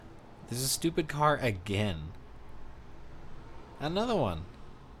There's a stupid car again. Another one.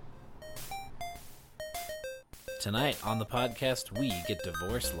 Tonight on the podcast, we get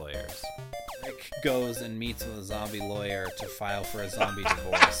divorce lawyers. Rick goes and meets with a zombie lawyer to file for a zombie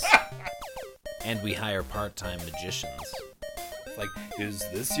divorce. And we hire part-time magicians. Like, is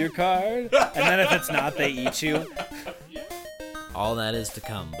this your card? And then if it's not, they eat you. All that is to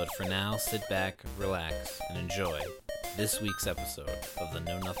come, but for now, sit back, relax, and enjoy this week's episode of the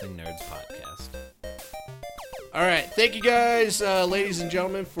Know Nothing Nerds podcast. All right, thank you guys, ladies and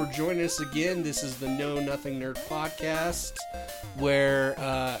gentlemen, for joining us again. This is the Know Nothing Nerd podcast, where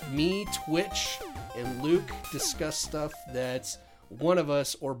me, Twitch, and Luke discuss stuff that one of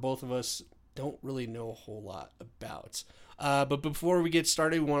us or both of us don't really know a whole lot about. But before we get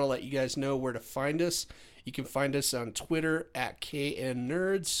started, we want to let you guys know where to find us. You can find us on Twitter at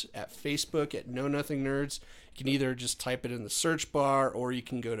KNNerds, at Facebook at Know Nothing Nerds. You can either just type it in the search bar, or you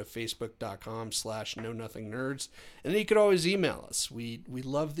can go to facebook.com/KnowNothingNerds. And then you can always email us. We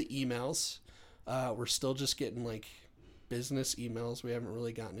love the emails. We're still just getting like business emails. We haven't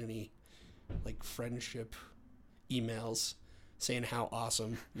really gotten any like friendship emails saying how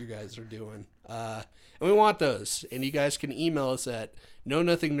awesome you guys are doing. And we want those. And you guys can email us at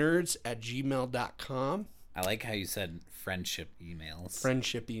knownothingnerdz@gmail.com. I like how you said friendship emails.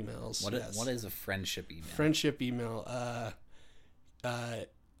 Friendship emails. What is a friendship email? Friendship email. I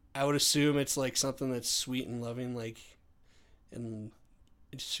would assume it's like something that's sweet and loving, like, and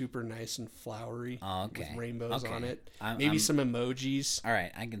it's super nice and flowery. Oh, okay. With rainbows on it. Maybe I'm- some emojis All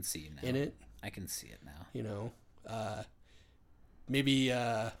right, I can see you now. in it. I can see it now. You know, maybe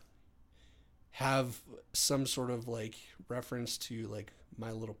have some sort of like reference to like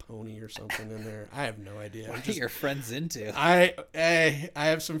My Little Pony or something in there. I have no idea. What are your friends into? I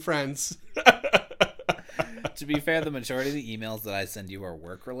have some friends. To be fair, the majority of the emails that I send you are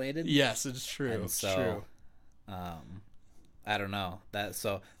work related. Yes, it's true. And It's so, true. I don't know that.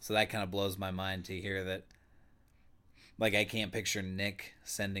 So that kind of blows my mind to hear that. Like, I can't picture Nick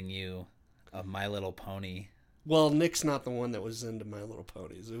sending you a My Little Pony. Well, Nick's not the one that was into My Little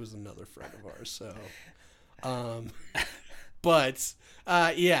Ponies. It was another friend of ours. So, but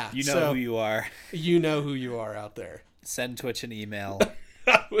yeah, You know who you are. You know who you are out there. Send Twitch an email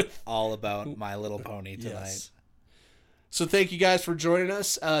With- all about My Little Pony tonight. Yes. So thank you guys for joining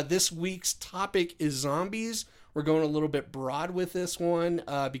us. This week's topic is zombies. We're going a little bit broad with this one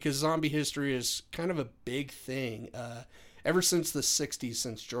because zombie history is kind of a big thing. Ever since the 60s,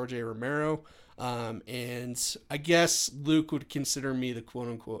 since George A. Romero. And I guess Luke would consider me the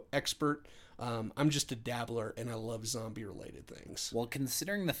quote-unquote expert. I'm just a dabbler, and I love zombie-related things. Well,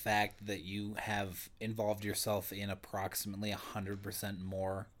 considering the fact that you have involved yourself in approximately 100%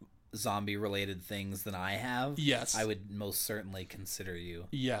 more zombie-related things than I have, Yes. I would most certainly consider you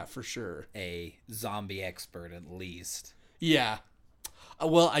Yeah, for sure. a zombie expert at least. Yeah.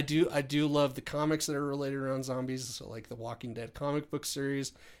 Well, I do love the comics that are related around zombies, so like the Walking Dead comic book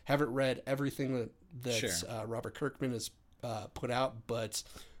series. Haven't read everything that Sure. Robert Kirkman has put out, but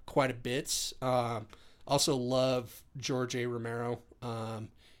quite a bit. Also love George A. Romero.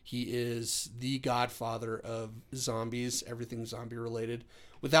 He is the godfather of zombies, everything zombie related.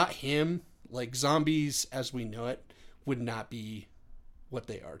 Without him, like zombies as we know it would not be what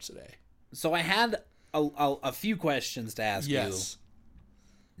they are today. So I had a few questions to ask you. Yes.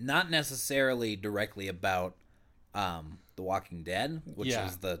 Not necessarily directly about The Walking Dead, which Yeah.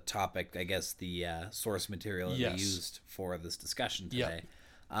 is the topic, I guess, the source material that Yes. we used for this discussion Yep. today.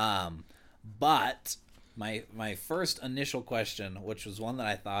 But my first initial question, which was one that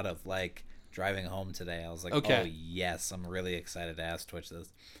I thought of like driving home today, I was like, Okay. oh yes, I'm really excited to ask Twitch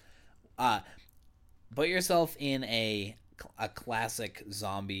this. Put yourself in a classic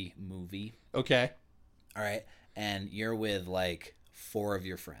zombie movie, Okay. all right, and you're with like 4 of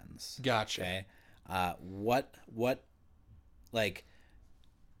your friends. Gotcha. Okay. What like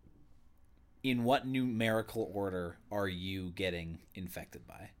in what numerical order are you getting infected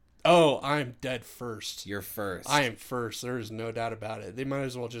by? Oh, I'm dead first. You're first. I am first. There is no doubt about it. They might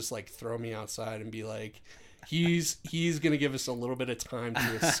as well just like throw me outside and be like, he's gonna give us a little bit of time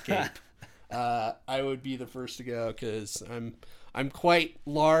to escape. I would be the first to go because I'm quite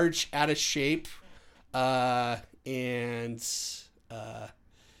large, out of shape, and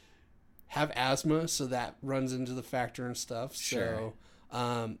have asthma, so that runs into the factor and stuff. Sure.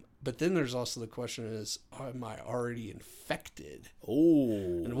 So, but then there's also the question is, am I already infected? Oh.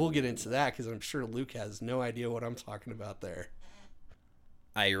 And we'll get into that because I'm sure Luke has no idea what I'm talking about there.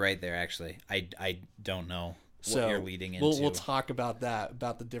 You're right there, actually. I don't know what So you're leading into. we'll talk about that,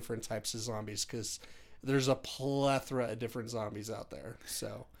 about the different types of zombies, because there's a plethora of different zombies out there.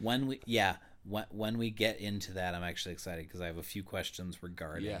 So when we get into that, I'm actually excited because I have a few questions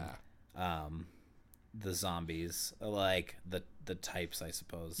regarding the zombies, like the types, I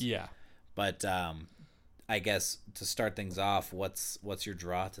suppose. Yeah. But I guess to start things off, what's your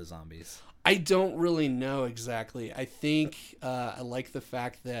draw to zombies? I don't really know exactly. I think I like the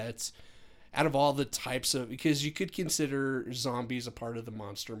fact that out of all the types of, because you could consider zombies a part of the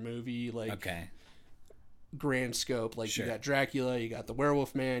monster movie, like Okay. grand scope. Like Sure. you got Dracula, you got the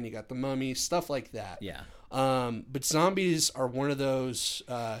Werewolf Man, you got the Mummy, stuff like that. Yeah. But zombies are one of those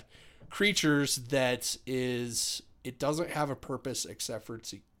creatures that it doesn't have a purpose except for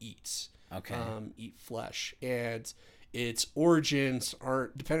to eat. Okay. Eat flesh, and its origins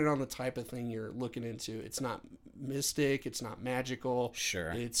aren't dependent on the type of thing you're looking into. It's not mystic, it's not magical.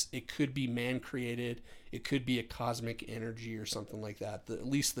 Sure. It could be man created, it could be a cosmic energy or something like that. At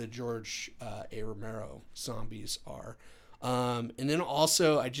least the George A. Romero zombies are. And then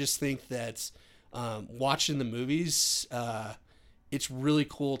also I just think that watching the movies, it's really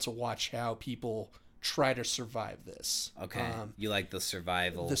cool to watch how people try to survive this. Okay. You like the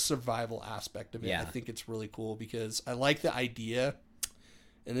survival. Aspect of it. Yeah. I think it's really cool because I like the idea,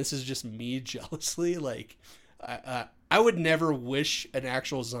 and this is just me jealously. Like, I would never wish an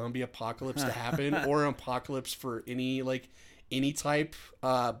actual zombie apocalypse to happen or an apocalypse for any type.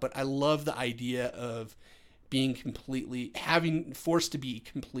 But I love the idea of being forced to be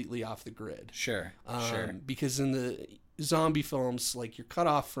completely off the grid. Sure. Sure. Because in the zombie films, like, you're cut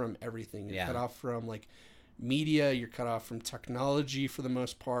off from everything. You're cut off from like media, you're cut off from technology for the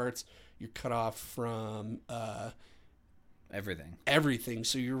most part, you're cut off from everything.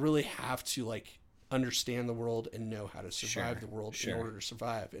 So you really have to like understand the world and know how to survive the world in order to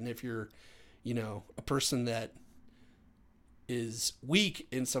survive. And if you're a person that is weak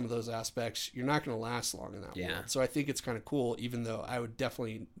in some of those aspects, you're not going to last long in that world. So I think it's kind of cool, even though I would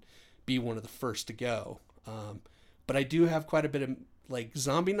definitely be one of the first to go. But I do have quite a bit of like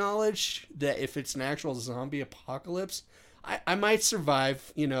zombie knowledge that if it's an actual zombie apocalypse, I might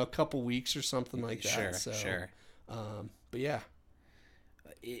survive, a couple weeks or something like that. Sure. But yeah.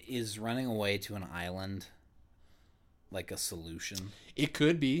 Is running away to an island like a solution? It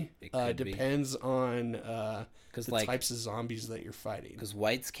could be. It depends on the like, types of zombies that you're fighting. Because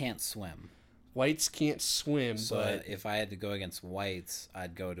whites can't swim. Whites can't swim, so but if I had to go against whites,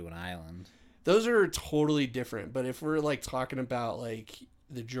 I'd go to an island. Those are totally different. But if we're like talking about like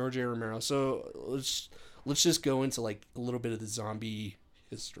the George A. Romero, so let's just go into like a little bit of the zombie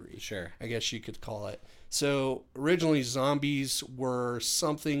history. Sure. I guess you could call it. So originally zombies were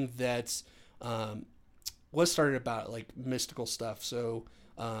something that was started about like mystical stuff. So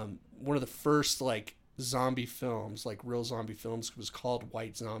one of the first like zombie films, like real zombie films, was called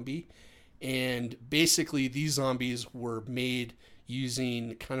White Zombie. And basically these zombies were made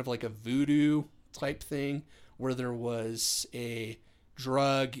using kind of like a voodoo type thing, where there was a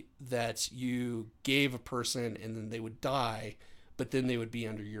drug that you gave a person and then they would die, but then they would be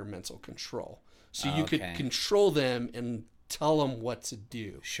under your mental control. So you could control them and tell them what to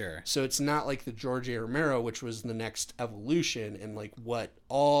do. Sure. So it's not like the George A. Romero, which was the next evolution and like what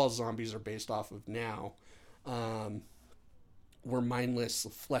all zombies are based off of now. Were mindless,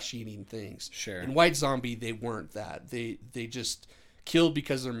 flesh-eating things. Sure. In White Zombie, they weren't that. They just killed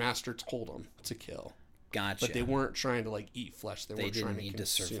because their master told them to kill. Gotcha. But they weren't trying to like eat flesh. They weren't didn't trying to need to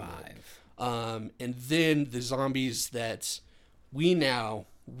survive. And then the zombies that we now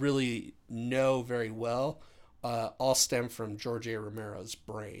really know very well all stem from George A. Romero's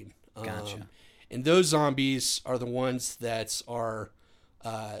brain. Gotcha. And those zombies are the ones that are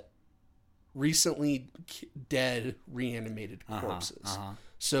recently dead, reanimated corpses.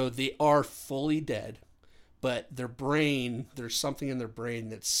 So they are fully dead, but their brain, there's something in their brain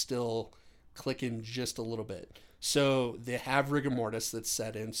that's still clicking just a little bit. So they have rigor mortis that's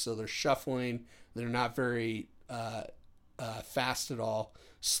set in, so they're shuffling. They're not very fast at all,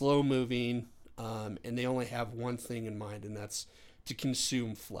 slow moving, and they only have one thing in mind, and that's to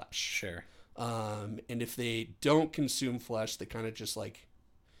consume flesh. Sure. And if they don't consume flesh, they kind of just like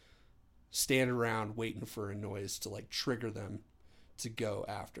stand around waiting for a noise to like trigger them to go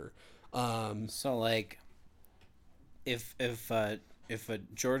after. So like, if a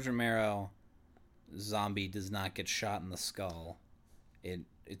George Romero zombie does not get shot in the skull,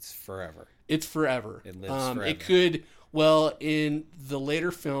 it's forever. It's forever. It lives forever. It could. Well, in the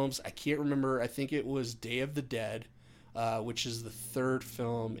later films, I can't remember. I think it was Day of the Dead, which is the third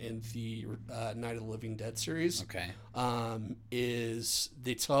film in the Night of the Living Dead series. Okay. Is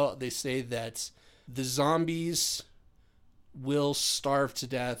they say that the zombies will starve to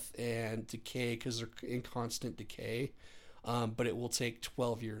death and decay because they're in constant decay. But it will take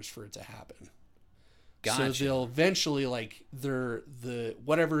 12 years for it to happen. Gotcha. So they'll eventually, like, the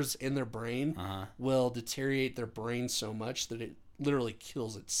whatever's in their brain will deteriorate their brain so much that it literally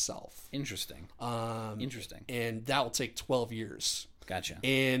kills itself. Interesting. Interesting. And that will take 12 years. Gotcha.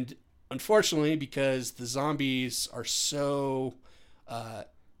 And unfortunately, because the zombies are so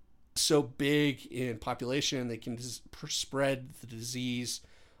big in population, they can spread the disease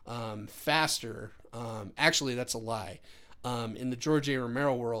faster. Actually, that's a lie. In the George A.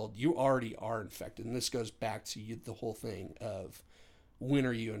 Romero world, you already are infected. And this goes back to the whole thing of when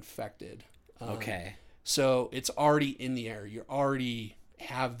are you infected? Okay. So it's already in the air. You already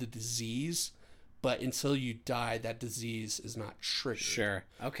have the disease, but until you die, that disease is not triggered. Sure.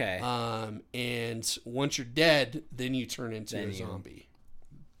 Okay. And once you're dead, then you turn into a zombie.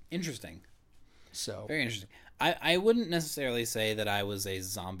 Interesting. So Very interesting. I wouldn't necessarily say that I was a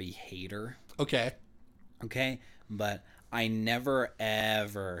zombie hater. Okay. But I never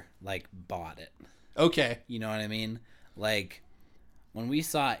ever like bought it. Okay. You know what I mean? Like when we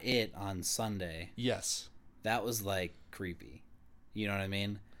saw it on Sunday, Yes. that was like creepy. You know what I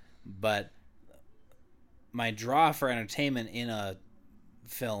mean? But my draw for entertainment in a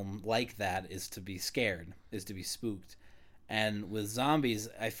film like that is to be scared, is to be spooked. And with zombies,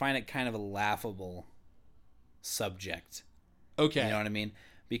 I find it kind of a laughable subject. Okay. You know what I mean?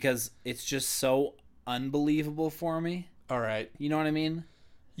 Because it's just so unbelievable for me. All right. You know what I mean?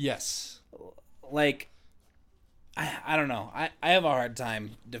 Yes. Like, I don't know. I have a hard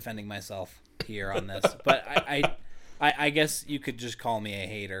time defending myself here on this. But I guess you could just call me a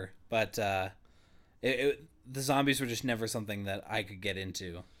hater. But the zombies were just never something that I could get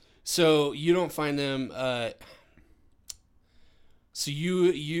into. So you don't find them. So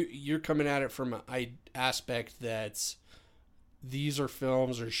you're coming at it from an aspect that these are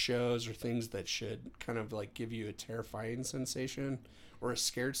films or shows or things that should kind of like give you a terrifying sensation or a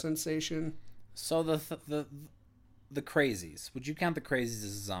scared sensation. So the Crazies. Would you count the Crazies as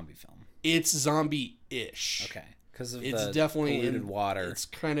a zombie film? It's zombie-ish. Okay, because of It's the definitely polluted water. It's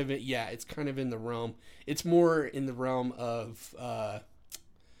kind of it's kind of in the realm. It's more in the realm of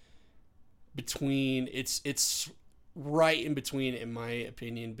between. It's right in between, in my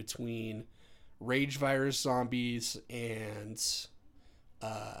opinion, between Rage virus zombies and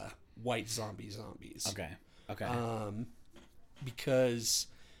white zombies. Okay. Because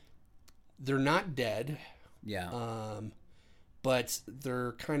they're not dead. Yeah. But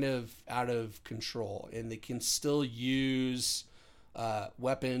they're kind of out of control, and they can still use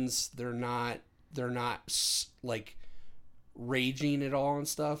weapons. They're not like raging at all and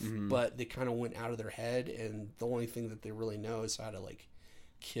stuff, but they kind of went out of their head, and the only thing that they really know is how to like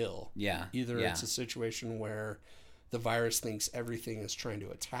kill. Yeah. Either yeah. it's a situation where the virus thinks everything is trying to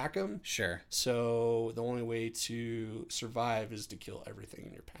attack them. Sure. So the only way to survive is to kill everything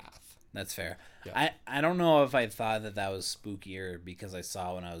in your path. That's fair. Yeah. I don't know if I thought that was spookier because I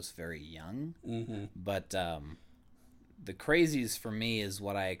saw when I was very young. Mm-hmm. But the Crazies for me is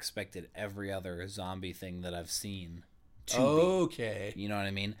what I expected every other zombie thing that I've seen to be. Okay. You know what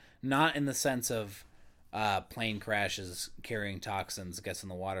I mean? Not in the sense of plane crashes, carrying toxins, gets in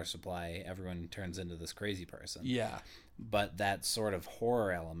the water supply, everyone turns into this crazy person. Yeah. But that sort of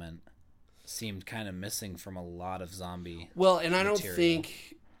horror element seemed kind of missing from a lot of zombie Well, and I don't material.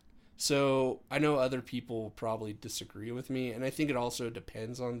 think... So I know other people will probably disagree with me, and I think it also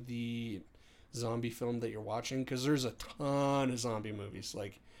depends on the zombie film that you're watching, because there's a ton of zombie movies.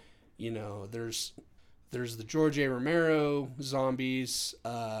 Like, you know, there's the George A. Romero zombies,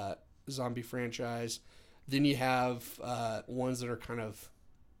 zombie franchise. Then you have ones that are kind of,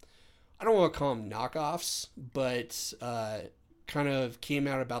 I don't want to call them knockoffs, but kind of came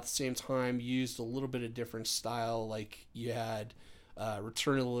out about the same time, used a little bit of different style. Like you had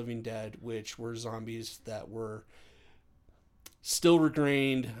Return of the Living Dead, which were zombies that were still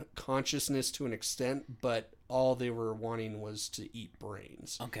regained consciousness to an extent, but all they were wanting was to eat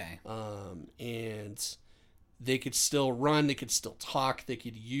brains. Okay. And they could still run, they could still talk, they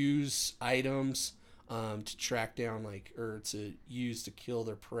could use items to track down, like, or to use to kill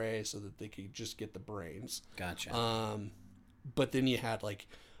their prey so that they could just get the brains. Gotcha. But then you had like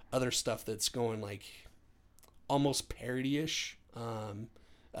other stuff that's going like almost parody-ish.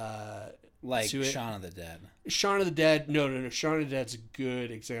 Like to it. Shaun of the Dead. Shaun of the Dead. No. Shaun of the Dead's a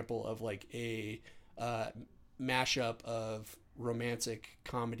good example of like a mashup of romantic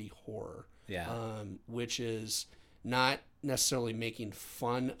comedy horror. Yeah. Which is not necessarily making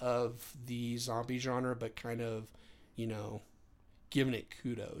fun of the zombie genre, but kind of, you know, giving it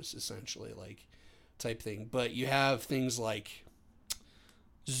kudos essentially. Like type thing. But you have things like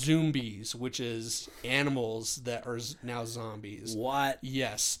zombies, which is animals that are now zombies. What?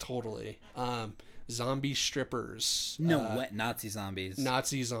 Yes, totally. Zombie strippers. No, what? Nazi zombies.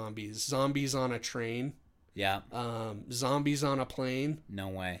 Nazi zombies. Zombies on a train. Yeah. Zombies on a plane. No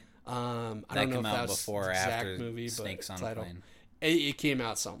way. I That don't know came if out that's before the or exact after movie, Snakes but on a title. Plane. It came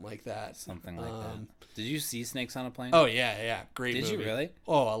out something like that. Something like that. Did you see Snakes on a Plane? Oh yeah, great Did movie. you really?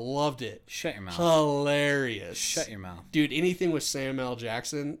 Oh, I loved it. Shut your mouth. Hilarious. Shut your mouth. Dude, anything with Samuel L.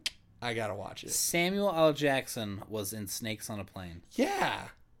 Jackson, I gotta watch it. Samuel L. Jackson was in Snakes on a Plane. Yeah.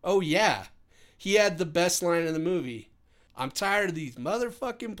 Oh yeah. He had the best line in the movie. I'm tired of these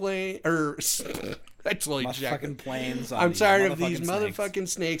motherfucking I totally jacked Motherfucking it. planes. I'm tired of these snakes. motherfucking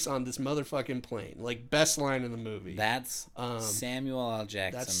snakes on this motherfucking plane. Like, best line in the movie. That's Samuel L.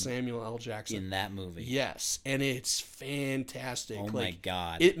 Jackson. That's Samuel L. Jackson. in that movie. Yes, and it's fantastic. Oh my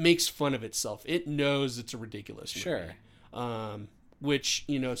god. It makes fun of itself. It knows it's a ridiculous movie. Sure. Which,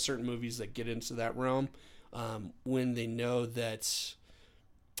 certain movies that get into that realm, when they know that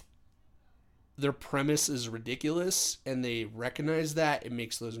their premise is ridiculous and they recognize that, it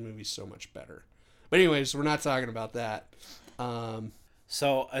makes those movies so much better. But anyways, we're not talking about that.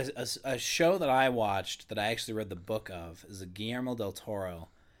 So a show that I watched that I actually read the book of is a Guillermo del Toro,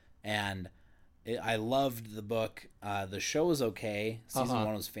 and I loved the book. The show was okay. Season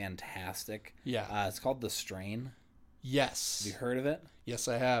 1 was fantastic. Yeah. It's called The Strain. Yes. Have you heard of it? Yes,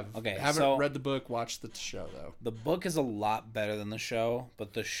 I have. Okay, I haven't so- read the book, watched the show, though. The book is a lot better than the show,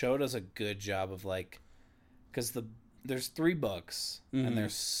 but the show does a good job of because there's 3 books and they're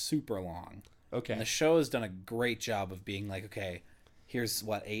super long. Okay. And the show has done a great job of being okay, here's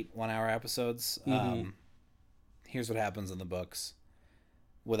 8 1-hour episodes. Here's what happens in the books,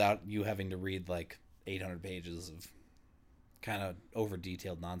 without you having to read 800 pages of kind of over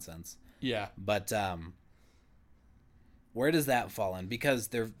detailed nonsense. Yeah. But where does that fall in? Because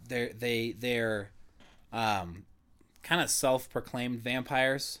they're kind of self-proclaimed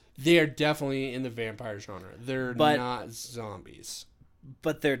vampires, They are definitely in the vampire genre. They're But- not zombies.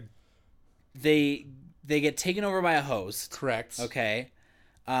 but they get taken over by a host. Correct. Okay.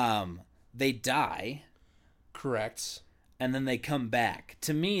 They die Correct. and then they come back.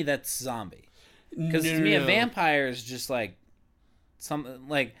 To me, that's zombie. Because No, to me, no. a vampire is just a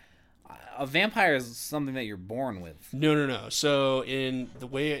vampire is something that you're born with. No. So in the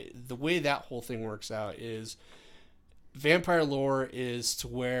way that whole thing works out is vampire lore is to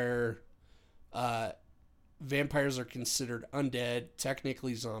where vampires are considered undead.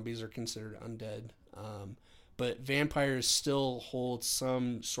 Technically, zombies are considered undead. But vampires still hold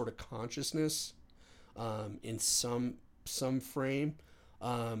some sort of consciousness in some frame.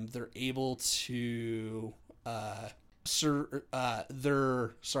 They're able to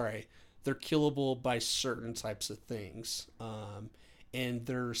they're killable by certain types of things, and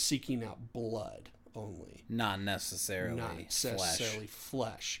they're seeking out blood only, Not necessarily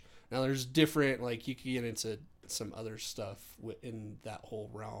flesh. Now there's different, you can get into some other stuff in that whole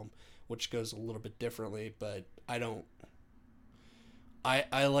realm, which goes a little bit differently, but I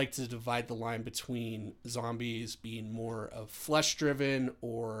like to divide the line between zombies being more of flesh driven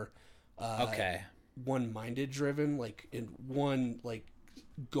or Okay. one-minded driven, in one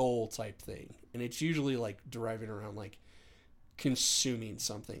goal type thing, and it's usually deriving around consuming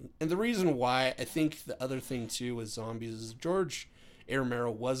something. And the reason why I think the other thing too with zombies is George A.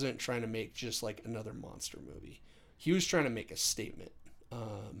 Romero wasn't trying to make just another monster movie. He was trying to make a statement with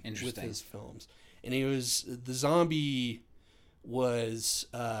Interesting. his films, and the zombie was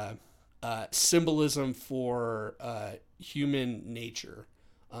symbolism for human nature,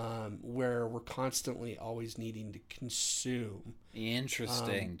 where we're constantly always needing to consume.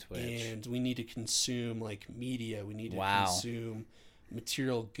 Interesting twitch. And we need to consume media. We need to Wow. consume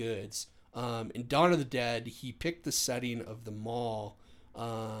material goods. In Dawn of the Dead, he picked the setting of the mall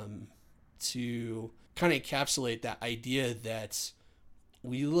to kind of encapsulate that idea that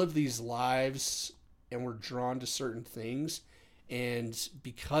we live these lives and we're drawn to certain things, and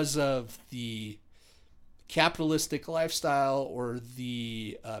because of the capitalistic lifestyle or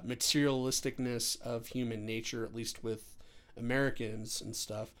the materialisticness of human nature, at least with Americans and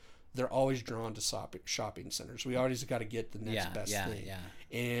stuff, they're always drawn to shopping centers. We always got to get the next best thing. Yeah.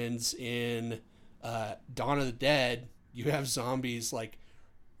 And in Dawn of the Dead, you have zombies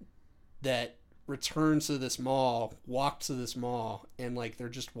that return to this mall, walk to this mall, and they're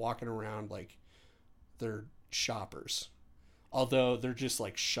just walking around they're shoppers. Although they're just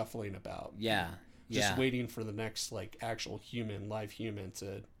shuffling about. Yeah. Just waiting for the next actual live human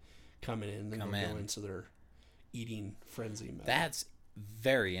to come in, and then they'll go into their eating frenzy mode. That's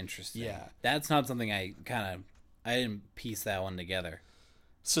very interesting. Yeah. That's not something I didn't piece that one together.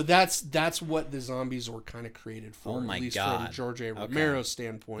 So that's what the zombies were kind of created for, Oh my at least God. from George A. Okay. Romero's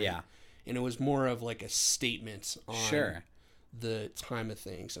standpoint. Yeah. And it was more of like a statement on Sure. the time of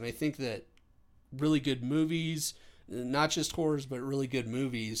things. And I think that really good movies, not just horrors, but really good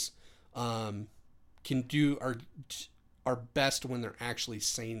movies, are best when they're actually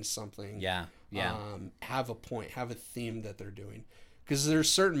saying something. Yeah. Yeah. Have a point, have a theme that they're doing. Because there's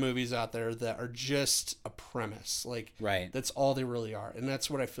certain movies out there that are just a premise. Like, Right. that's all they really are. And that's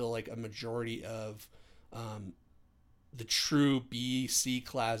what I feel like a majority of the true B, C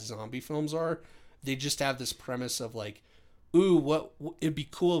class zombie films are. They just have this premise of like, ooh, it'd be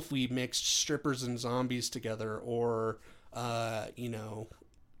cool if we mixed strippers and zombies together, or, Some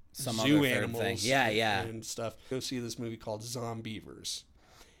zoo other third animals thing. Yeah. and stuff. Go see this movie called Zombievers.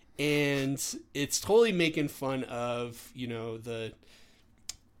 And it's totally making fun of,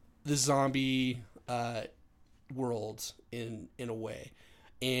 the zombie world in a way.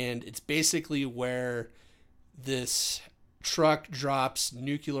 And it's basically where this truck drops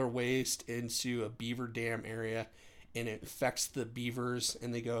nuclear waste into a beaver dam area, and it affects the beavers,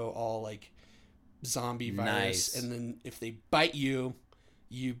 and they go all like zombie virus. Nice. And then if they bite you,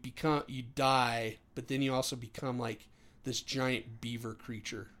 you die, but then you also become like this giant beaver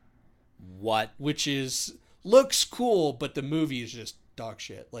creature, What? which looks cool, but the movie is just dog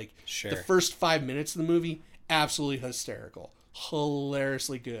shit. Like, Sure. the first 5 minutes of the movie, absolutely hysterical,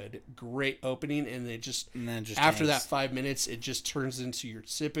 hilariously good, great opening, and then just after that 5 minutes, it just turns into your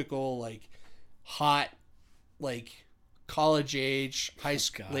typical like hot, like college age,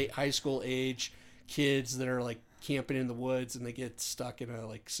 late high school age kids that are like camping in the woods, and they get stuck in a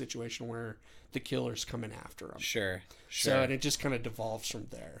like situation where the killer's coming after them. Sure. So, and it just kind of devolves from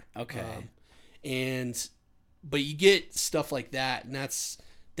there. Okay. But you get stuff like that, and that's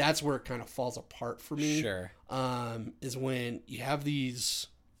where it kind of falls apart for me. Sure. Is when you have these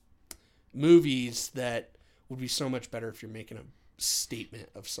movies that would be so much better if you're making a statement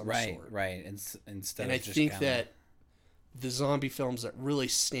of some sort. Right. Instead And of I just think kinda... that the zombie films that really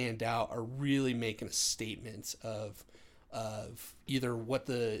stand out are really making a statement of either what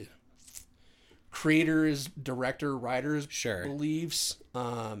the creators, director, writers Sure. believes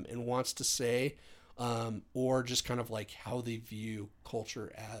and wants to say, or just kind of like how they view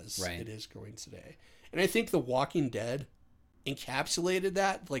culture as Right. it is going today. And I think The Walking Dead encapsulated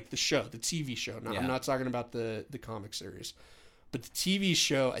that, like the show, the TV show. Now, Yeah. I'm not talking about the comic series, but the TV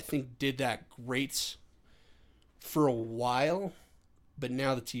show, I think, did that great for a while, but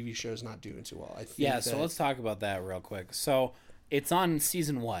now the TV show is not doing too well. I think So let's talk about that real quick. So it's on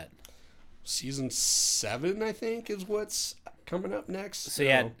season what? season 7, I think, is what's coming up next. So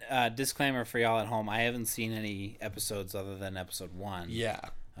yeah, disclaimer for y'all at home: I haven't seen any episodes other than episode 1. Yeah.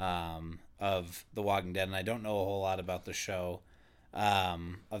 Of The Walking Dead, and I don't know a whole lot about the show,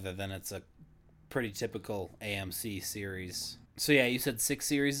 other than it's a pretty typical AMC series. So yeah, you said 6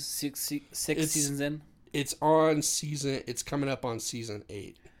 seasons in. It's coming up on season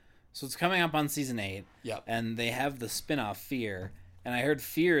 8. So it's coming up on season 8. Yep. And they have the spin-off Fear, and I heard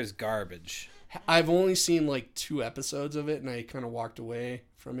Fear is garbage. I've only seen like 2 episodes of it, and I kind of walked away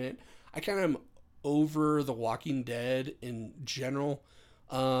from it. I kind of am over The Walking Dead in general,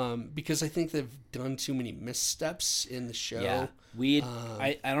 because I think they've done too many missteps in the show. Yeah,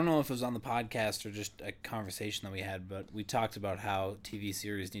 I don't know if it was on the podcast or just a conversation that we had, but we talked about how TV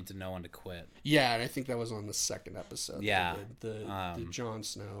series need to know when to quit. Yeah, and I think that was on the 2nd episode. Yeah. The Jon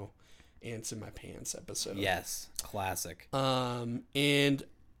Snow Ants in My Pants episode. Yes, classic. And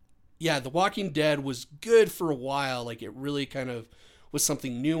yeah, The Walking Dead was good for a while. Like, it really kind of was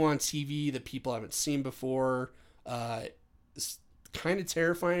something new on TV that people haven't seen before. It's kind of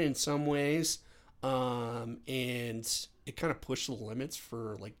terrifying in some ways. And it kind of pushed the limits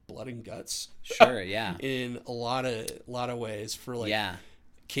for like blood and guts. Sure, yeah. In a lot of ways for like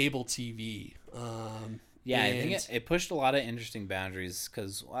cable TV. Yeah, I think it pushed a lot of interesting boundaries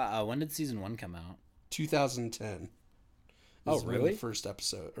because when did season 1 come out? 2010. Oh, is when really? the first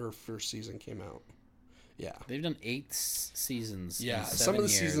episode or first season came out. Yeah. They've done 8 seasons. Yeah, in 7 some of the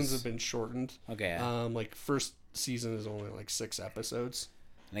years. seasons have been shortened. Okay. Like first season is only like 6 episodes.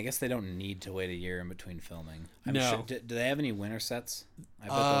 And I guess they don't need to wait a year in between filming. No. Sure, do they have any winter sets? I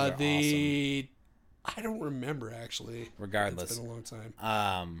bet those are awesome. I don't remember actually. Regardless, it's been a long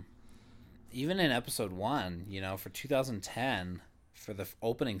time. Even in episode 1, for 2010, for the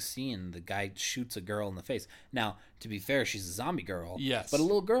opening scene, the guy shoots a girl in the face. Now, to be fair, she's a zombie girl. Yes. But a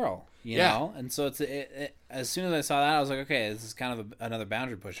little girl, you Yeah. know? And so as soon as I saw that, I was like, okay, this is kind of another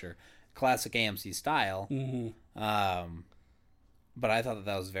boundary pusher. Classic AMC style. Mm-hmm. But I thought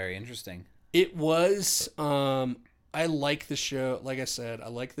that was very interesting. It was. I like the show. Like I said, I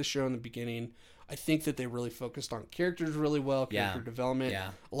like the show in the beginning. I think that they really focused on characters really well, character development.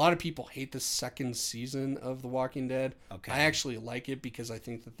 Yeah. A lot of people hate the second season of The Walking Dead. Okay. I actually like it because I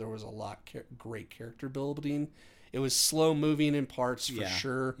think that there was a lot great character building. It was slow moving in parts for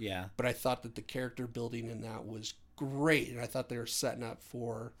sure. Yeah. But I thought that the character building in that was great, and I thought they were setting up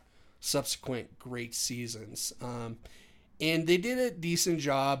for subsequent great seasons. And they did a decent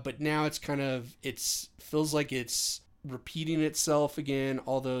job, but now it's feels like it's repeating itself again,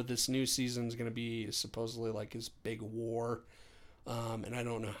 although this new season is going to be supposedly like his big war. And I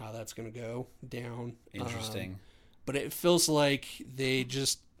don't know how that's going to go down. Interesting. But it feels like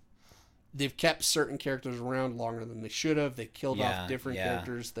they've kept certain characters around longer than they should have. They killed off different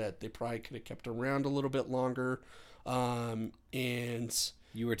characters that they probably could have kept around a little bit longer. And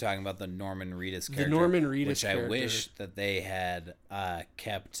you were talking about the Norman Reedus character. The Norman Reedus which character. I wish that they had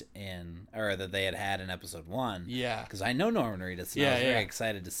kept in, or that they had in episode 1. Yeah. Because I know Norman Reedus, and I was very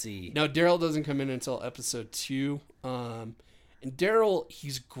excited to see. No, Daryl doesn't come in until episode 2. And Daryl,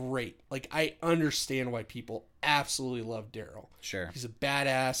 he's great. Like, I understand why people absolutely love Daryl. Sure. He's a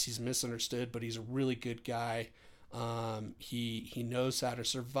badass. He's misunderstood, but he's a really good guy. He knows how to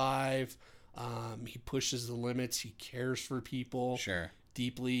survive. He pushes the limits. He cares for people. Sure.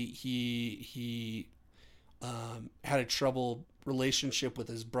 Deeply. He had a troubled relationship with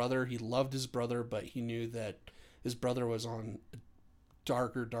his brother. He loved his brother, but he knew that his brother was on a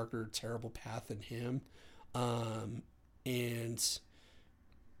darker, terrible path than him. And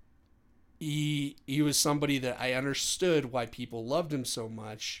he was somebody that I understood why people loved him so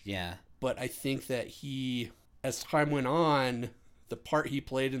much. Yeah. But I think that as time went on, the part he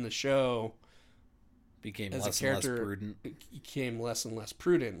played in the show became as less a character and less prudent. Became less and less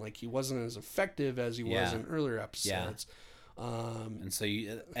prudent. Like, he wasn't as effective as he was in earlier episodes. And so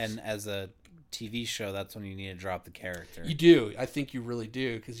as a TV show, that's when you need to drop the character. You do. I think you really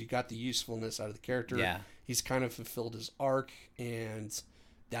do, because you got the usefulness out of the character. Yeah. He's kind of fulfilled his arc, and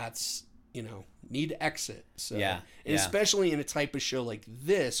that's, need to exit. So, and especially in a type of show like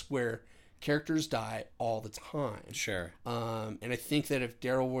this where characters die all the time. Sure. And I think that if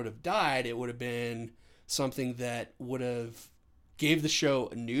Daryl would have died, it would have been something that would have gave the show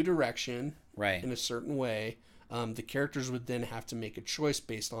a new direction, right, in a certain way. The characters would then have to make a choice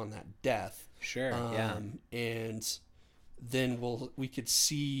based on that death. Sure. And then we could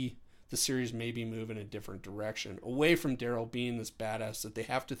see the series maybe move in a different direction, away from Daryl being this badass that they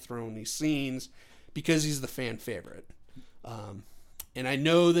have to throw in these scenes because he's the fan favorite. And I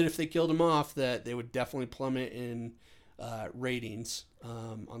know that if they killed him off, that they would definitely plummet in ratings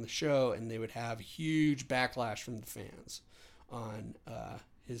on the show, and they would have a huge backlash from the fans on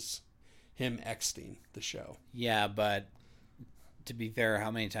him exiting the show. Yeah, but to be fair, how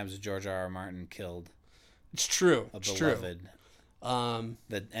many times has George R.R. Martin killed? It's true. A it's beloved. True.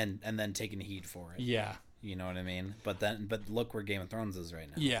 That and then taking heat for it. Yeah. You know what I mean? But look where Game of Thrones is right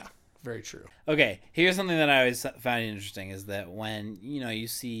now. Yeah. Very true. Okay, here's something that I always found interesting is that when you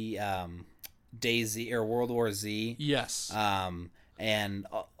see DayZ or World War Z, yes, and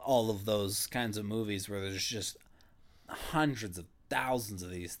all of those kinds of movies where there's just hundreds of thousands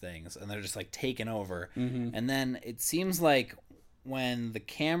of these things, and they're just like taken over, and then it seems like when the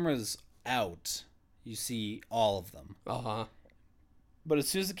camera's out, you see all of them. But as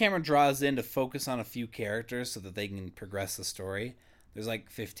soon as the camera draws in to focus on a few characters so that they can progress the story, there's like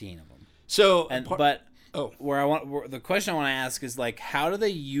 15 of them. So, the question I want to ask is, like, how do they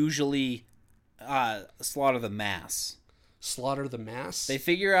usually slaughter the mass? Slaughter the mass? They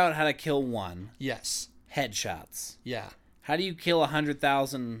figure out how to kill one. Yes. Headshots. Yeah. How do you kill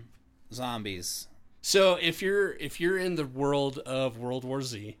 100,000 zombies? So if you're in the world of World War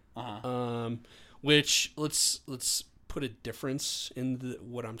Z, which let's put a difference in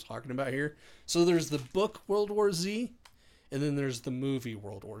what I'm talking about here. So there's the book World War Z, and then there's the movie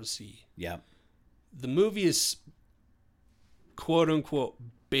World War Z. Yeah. The movie is quote unquote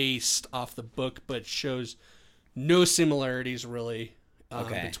based off the book, but shows no similarities really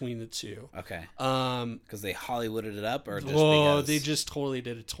between the two. Okay. Because they Hollywooded it up, or just because they just totally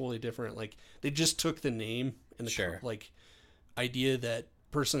did it totally different. Like, they just took the name and the idea that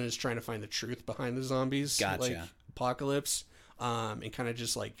person is trying to find the truth behind the zombies. Gotcha. Like, apocalypse, and kind of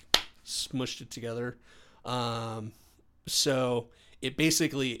just like smushed it together. So it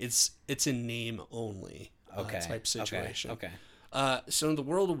basically it's a name only type situation. Okay. So in the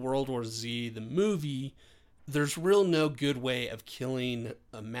world of World War Z, the movie, there's no good way of killing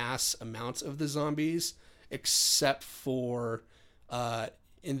a mass amounts of the zombies, except for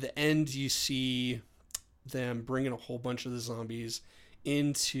in the end you see them bringing a whole bunch of the zombies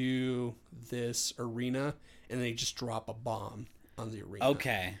into this arena, and they just drop a bomb on the arena.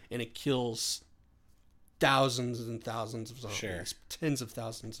 Okay. And it kills thousands and thousands of zombies. Sure. Tens of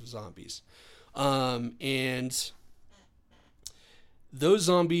thousands of zombies. And those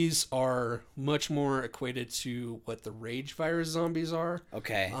zombies are much more equated to what the rage virus zombies are.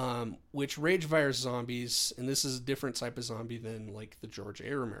 Okay. Which rage virus zombies, and this is a different type of zombie than like the George A.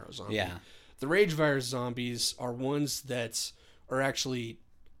 Romero zombie. Yeah. The rage virus zombies are ones that are actually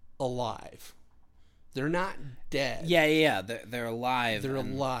alive. They're not dead. Yeah. They're alive. They're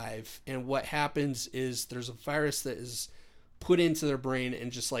alive. And what happens is there's a virus that is put into their brain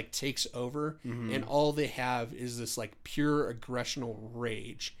and just like takes over, and all they have is this like pure aggressional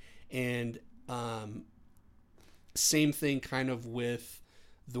rage. And same thing kind of with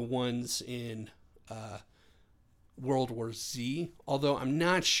the ones in World War Z, although I'm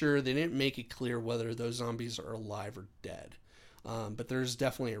not sure, they didn't make it clear whether those zombies are alive or dead. But there's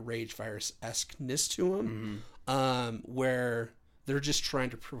definitely a rage virus-esqueness to them, where they're just trying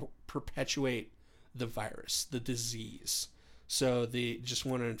to perpetuate the virus, the disease. So they just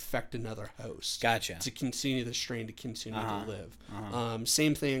want to infect another host. Gotcha. To continue the strain to continue to live.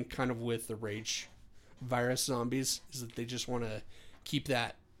 Same thing kind of with the rage virus zombies, is that they just want to keep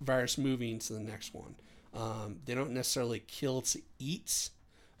that virus moving to the next one. They don't necessarily kill to eat,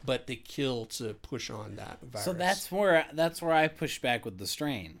 but they kill to push on that virus. So that's where I push back with the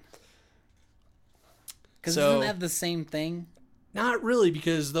strain. Because So- isn't that the same thing? Not really,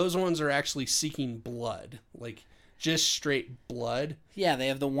 because those ones are actually seeking blood. Like, just straight blood. Yeah, they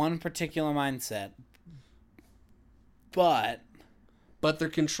have the one particular mindset, but But they're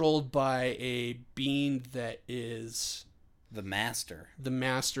controlled by a being that is the master. the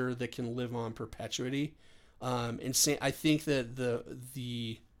master that can live on perpetuity. I think that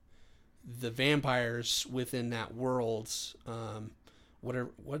the vampires within that world,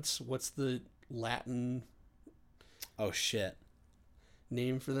 what's the Latin Oh shit!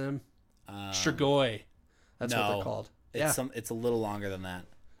 name for them? Strigoi. That's what no. they're called. It's a little longer than that.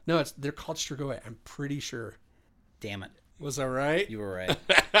 No, they're called Strigoi. I'm pretty sure. Damn it! Was that right? You were right.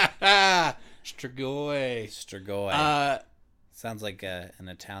 Strigoi. Strigoi. Sounds like an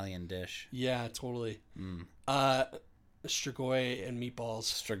Italian dish. Yeah, totally. Strigoi and meatballs.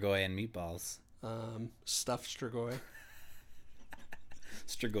 Strigoi and meatballs. Stuffed strigoi.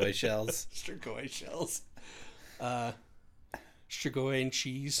 Strigoi shells. Strigoi shells. Strigoi and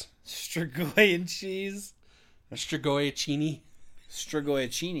cheese. Strigoi and cheese. Strigoiacini.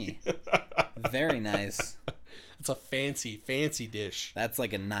 Strigoiacini. Very nice. It's a fancy dish. That's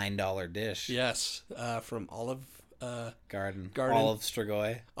like a $9 dish. Yes, from Olive Garden. Garden. Olive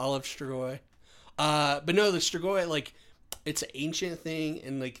Strigoi. Olive Strigoi. But no, the Strigoi, like, it's an ancient thing,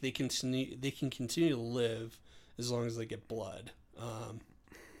 and like they can continue to live as long as they get blood.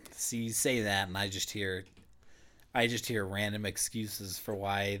 See, you say that, and I just hear random excuses for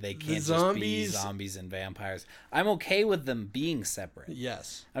why they can't just be zombies and vampires. I'm okay with them being separate.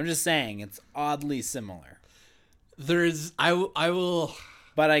 Yes, I'm just saying it's oddly similar. there's I will.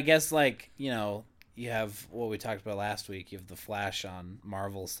 But I guess, like, you know, you have what we talked about last week. You have the Flash on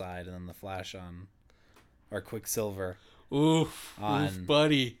Marvel's side, and then the Flash on, or Quicksilver, Oof,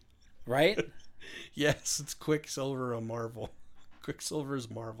 buddy. right? Yes, it's Quicksilver on Marvel. Quicksilver's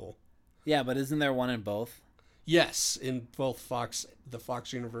Marvel. Yeah, but isn't there one in both? Yes, in both the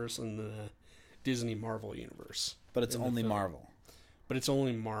Fox universe and the Disney Marvel universe. But it's In the only film. Marvel. But it's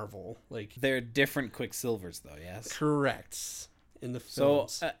only Marvel. Like, They're different Quicksilvers, though. Yes. correct. In the So,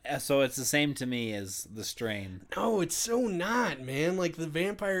 films. so it's the same to me as the Strain. No, it's so not, man. Like,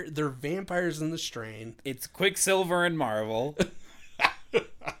 they're vampires in the Strain. It's Quicksilver and Marvel.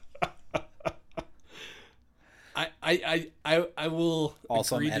 I will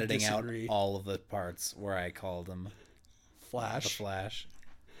Also, I'm agree to editing out disagree. all of the parts where I called them the Flash. Flash.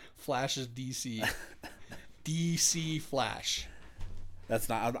 Flash is DC. DC Flash. That's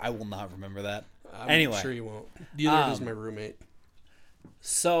not. I will not remember that. I'm Anyway. sure you won't. Neither does my roommate.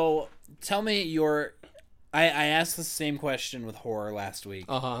 So tell me your. I asked the same question with horror last week.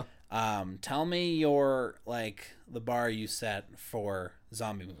 Uh-huh. Tell me your, like, the bar you set for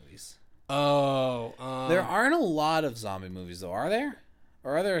zombie movies. Oh, There aren't a lot of zombie movies, though, are there?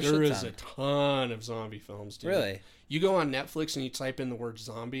 Or are there a there shit is ton? a ton of zombie films, dude. Really? You go on Netflix and you type in the word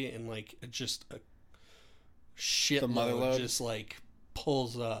zombie, and like just a shitload motherload? just like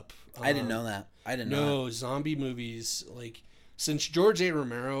pulls up. I didn't know that. I didn't know. No, zombie movies, like, since George A.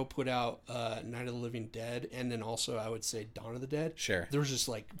 Romero put out Night of the Living Dead, and then also I would say Dawn of the Dead. Sure. There was just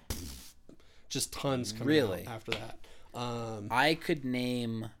like just tons coming Really? out after that. I could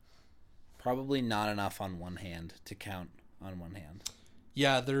name probably not enough on one hand to count on one hand.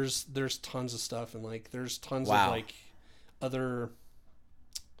 Yeah, there's tons of stuff, and like there's tons Wow. of like other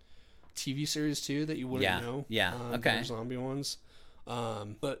TV series too that you wouldn't know. Yeah. that Okay. are zombie ones.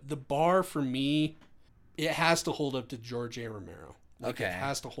 But the bar for me, it has to hold up to George A. Romero. Like, Okay. It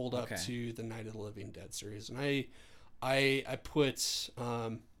has to hold up Okay. to the Night of the Living Dead series, and I put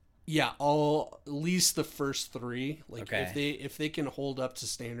all at least the first three. Like Okay. if they can hold up to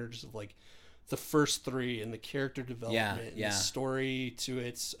standards of like the first three and the character development, and yeah. the story to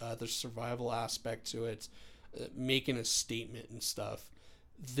it, the survival aspect to it, making a statement and stuff,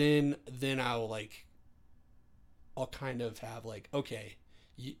 then I'll kind of have like, okay,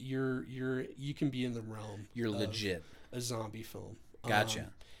 you can be in the realm. You're of legit. a zombie film.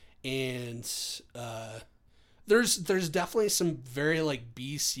 Gotcha. And there's definitely some very like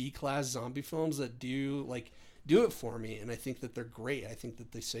B-C class zombie films that do it for me, and I think that they're great. I think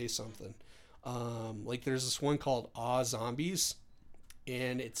that they say something. Like there's this one called Aw Zombies,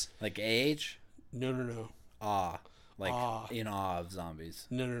 and it's Like age? no Awe. Like Awe. in awe of zombies.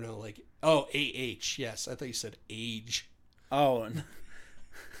 no like AH. Yes, I thought you said age. Oh,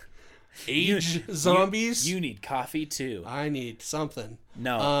 Age zombies. You need coffee too. I need something.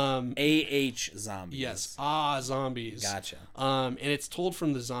 No. AH zombies. Yes, zombies. Gotcha. And it's told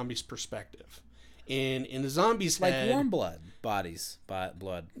from the zombies' perspective. And in the zombies' Like head, warm blood bodies,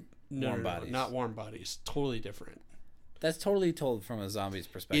 blood. Warm bodies. not warm bodies. Totally different. That's totally told from a zombie's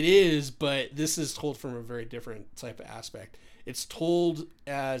perspective. It is, but this is told from a very different type of aspect. It's told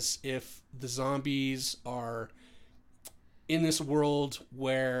as if the zombies are in this world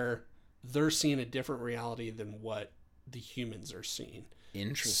where they're seeing a different reality than what the humans are seeing.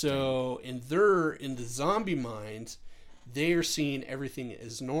 Interesting. So in the zombie mind, they are seeing everything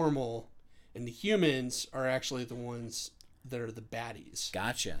as normal, and the humans are actually the ones that are the baddies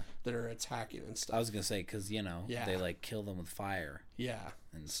Gotcha. that are attacking and stuff. I was gonna say because Yeah. they like kill them with fire Yeah.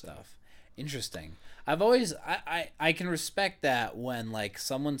 and stuff. Interesting. I've always I can respect that when like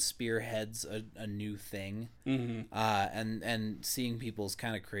someone spearheads a new thing, and seeing people's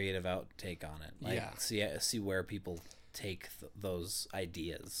kind of creative outtake on it. Like see where people take those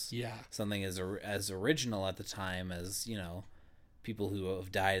ideas. Yeah. Something as original at the time as people who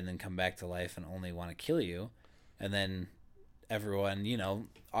have died and then come back to life and only want to kill you, and then everyone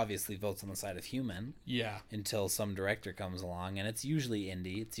obviously votes on the side of human. Yeah. Until some director comes along, and it's usually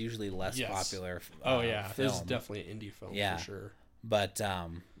indie. It's usually less popular. This is film. definitely an indie film for sure. But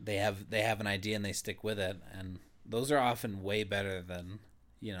they have an idea and they stick with it, and those are often way better than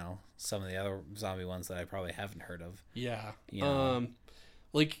some of the other zombie ones that I probably haven't heard of. Yeah. You know?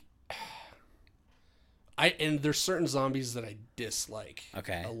 Like and there's certain zombies that I dislike.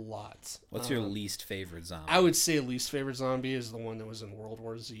 Okay. A lot. What's your least favorite zombie? I would say least favorite zombie is the one that was in World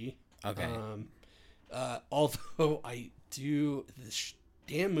War Z. Okay. Although this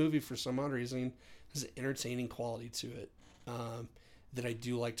damn movie for some odd reason has an entertaining quality to it, that I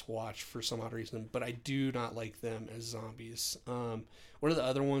do like to watch for some odd reason, but I do not like them as zombies. One of the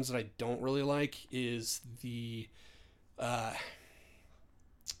other ones that I don't really like is the, I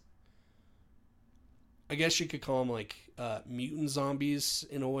guess you could call them like mutant zombies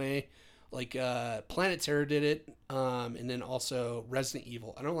in a way. Like Planet Terror did it, and then also Resident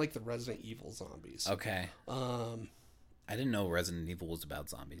Evil. I don't like the Resident Evil zombies. Okay. I didn't know Resident Evil was about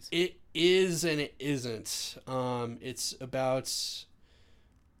zombies. It is and it isn't. It's about,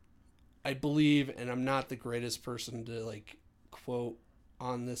 I believe, and I'm not the greatest person to like quote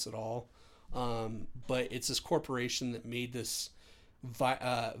on this at all, but it's this corporation that made this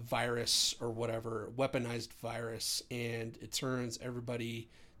virus or whatever, weaponized virus, and it turns everybody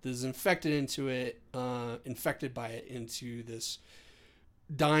that is infected by it into this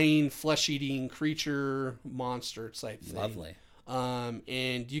dying flesh-eating creature monster type thing. Lovely.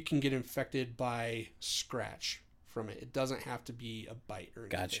 And you can get infected by scratch from it. It doesn't have to be a bite or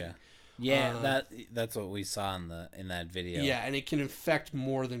anything. Gotcha. Yeah, that's what we saw in that video. Yeah, and it can infect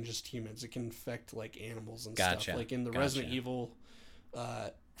more than just humans. It can infect like animals and stuff. Like in the Resident Evil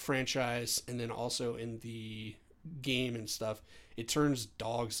franchise, and then also in the game and stuff, it turns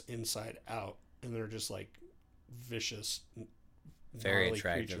dogs inside out, and they're just like vicious, very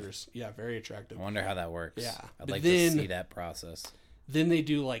attractive creatures. Yeah, very attractive. I wonder how that works. Yeah, I'd like to see that process. Then they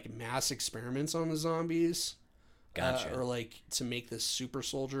do like mass experiments on the zombies. Gotcha. Or like to make this super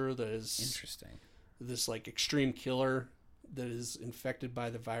soldier that is interesting. This like extreme killer that is infected by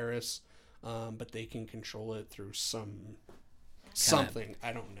the virus, but they can control it through something.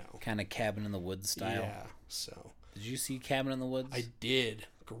 I don't know. Kind of Cabin in the Woods style. Yeah. So. Did you see Cabin in the Woods? I did.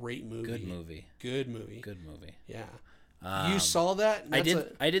 Great movie. Good movie. Good movie. Good movie. Yeah. You saw that? I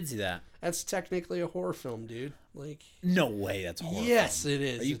did see that. That's technically a horror film, dude. Like, No way, that's a horror yes, film. it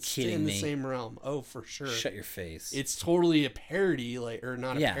is. Are you It's kidding in me? the same realm. Oh, for sure. Shut your face. It's totally a parody, like, or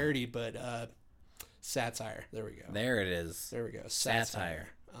not a Yeah. parody, but satire. There we go. There it is. There we go. Satire.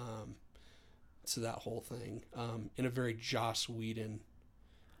 To that whole thing, in a very Joss Whedon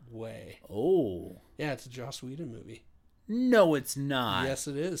way. Oh. Yeah, it's a Joss Whedon movie. No, it's not. Yes,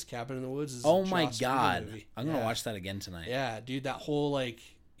 it is. Cabin in the Woods is. Oh a my Joss God. Whedon movie. I'm going to Yeah. watch that again tonight. Yeah, dude, that whole like,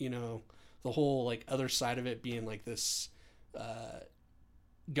 the whole like other side of it being like this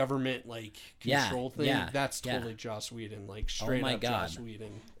government like Yeah, control thing. yeah, That's yeah. totally Joss Whedon, like straight my up God. Joss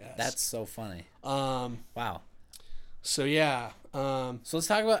Whedon. That's so funny. Wow. Wow. So yeah. So let's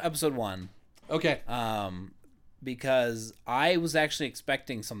talk about episode 1. Okay. Because I was actually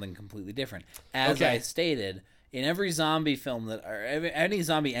expecting something completely different. As Okay. I stated, in every zombie film any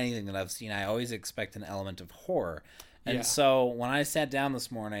zombie anything that I've seen, I always expect an element of horror. And Yeah. so when I sat down this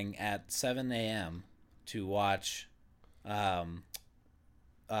morning at 7 a.m. to watch The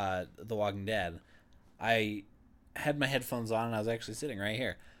Walking Dead, I had my headphones on and I was actually sitting right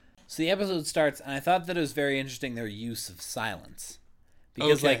here. So the episode starts, and I thought that it was very interesting their use of silence.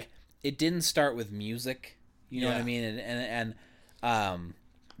 Because, Okay. like, it didn't start with music. You know what I Yeah. mean? And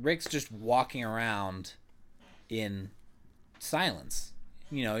Rick's just walking around in silence.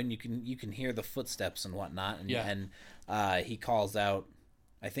 You know, and you can hear the footsteps and whatnot. And, Yeah. and he calls out.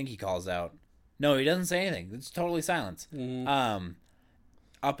 I think he calls out. No, he doesn't say anything. It's totally silence.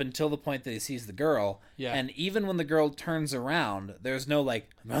 Up until the point that he sees the girl. Yeah. And even when the girl turns around, there's no like,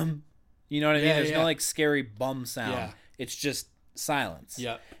 you know what I mean? Yeah, There's yeah. no like scary bum sound. Yeah. It's just silence.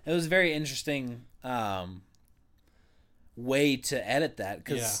 Yeah. It was very interesting way to edit that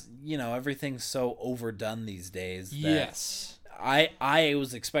because everything's so overdone these days. That Yes. I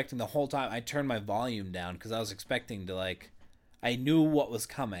was expecting the whole time. I turned my volume down because I was expecting to like. I knew what was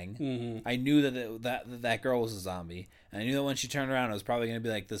coming. Mm-hmm. I knew that girl was a zombie, and I knew that when she turned around, it was probably going to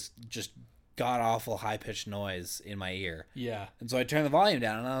be like this just god awful high pitched noise in my ear. Yeah. And so I turned the volume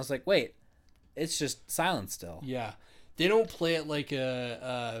down, and I was like, "Wait, it's just silence still." Yeah. They don't play it like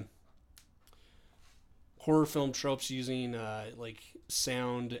a horror film tropes using like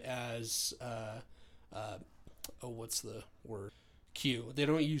sound as what's the word? Cue. They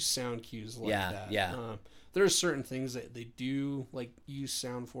don't use sound cues like that. Yeah. There are certain things that they do like use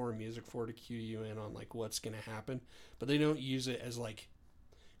sound for, music for, to cue you in on like what's going to happen, but they don't use it as like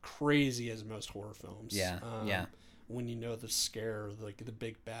crazy as most horror films. Yeah. When you know the scare, like the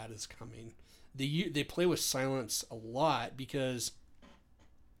big bad is coming, they play with silence a lot because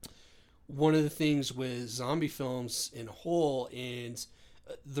one of the things with zombie films in whole, and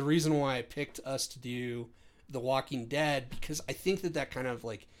the reason why I picked us to do The Walking Dead, because I think that kind of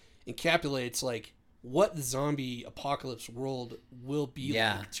like encapsulates like what the zombie apocalypse world will be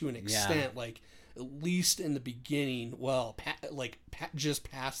like to an extent, like at least in the beginning, well, just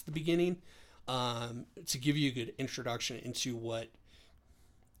past the beginning, to give you a good introduction into what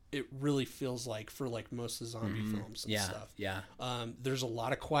it really feels like for like most of the zombie films and stuff. Yeah. There's a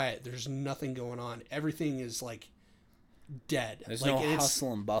lot of quiet. There's nothing going on. Everything is like dead. There's like, no it's-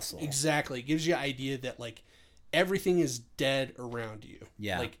 hustle and bustle. Exactly. It gives you an idea that like everything is dead around you.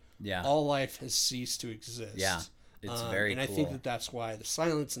 Yeah. Like Yeah. all life has ceased to exist. Yeah. It's very and cool. I think that's why the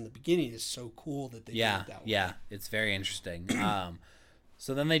silence in the beginning is so cool that they did it that way. Yeah, it's very interesting.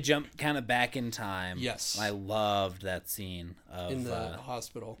 So then they jump kind of back in time. Yes. I loved that scene of In the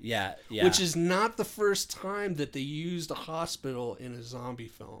hospital. yeah. Which is not the first time that they used a hospital in a zombie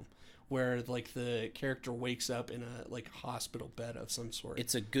film, where like the character wakes up in a like hospital bed of some sort.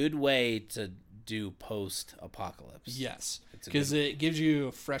 It's a good way to do post-apocalypse. Yes, It's a because it gives you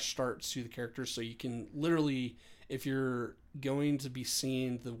a fresh start to the character, so you can literally, if you're going to be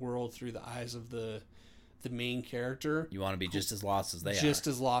seeing the world through the eyes of the main character, You want to be just as lost as they are. just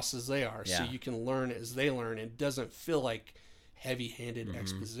as lost as they are, so Yeah. you can learn as they learn. It doesn't feel like heavy-handed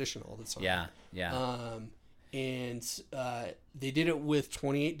exposition all the time. Yeah, yeah. And they did it with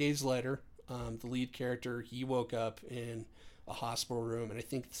 28 Days Later. The lead character, he woke up in a hospital room, and I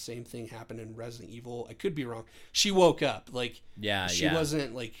think the same thing happened in Resident Evil. I could be wrong. She woke up, like Yeah, she yeah.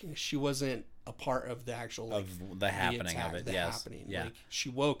 wasn't a part of the actual like, Of the happening attack, of it, the yes. happening. Yeah. Like she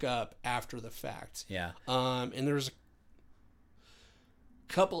woke up after the fact. Yeah. And there's a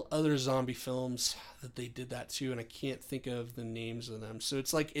couple other zombie films that they did that too, and I can't think of the names of them. So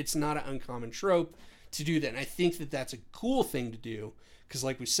it's like it's not an uncommon trope to do that, and I think that that's a cool thing to do because,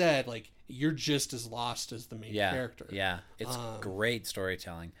 like we said, like you're just as lost as the main Yeah. character. Yeah. It's great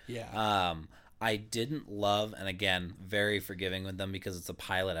storytelling. Yeah. I didn't love, and again, very forgiving with them because it's a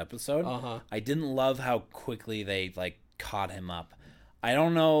pilot episode. Uh-huh. I didn't love how quickly they like caught him up. I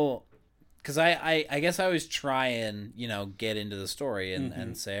don't know because I guess I always try and get into the story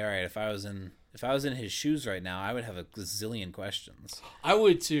and say, all right, if I was in his shoes right now, I would have a gazillion questions. I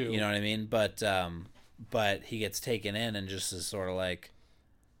would too. You know what I mean? But he gets taken in and just is sort of like,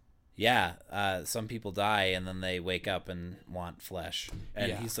 yeah, some people die and then they wake up and want flesh.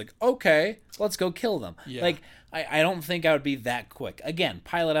 And he's like, okay, let's go kill them. Yeah. Like, I don't think I would be that quick. Again,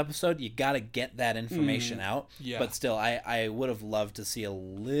 pilot episode, you got to get that information out. Yeah. But still, I would have loved to see a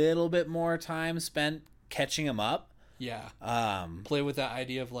little bit more time spent catching him up. Yeah. Play with that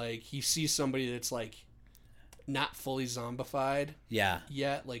idea of, like, he sees somebody that's, like, not fully zombified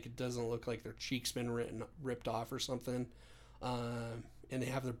yet. Like, it doesn't look like their cheek's been ripped off or something. And they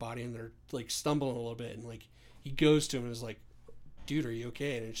have their body and they're, like, stumbling a little bit. And, like, he goes to him and is like, dude, are you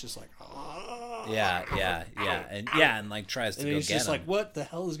okay? And it's just like, oh. Yeah. And, like, tries to go get him. And he's just like, what the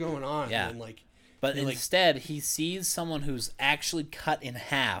hell is going on? Yeah. And, like, but instead, he sees someone who's actually cut in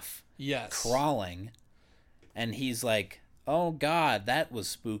half. Yes. Crawling. And he's like, oh, God, that was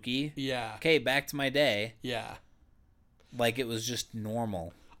spooky. Yeah. Okay, back to my day. Yeah. Like it was just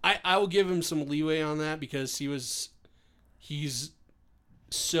normal. I will give him some leeway on that because he's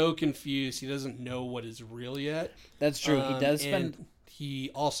so confused. He doesn't know what is real yet. That's true. He does spend... And he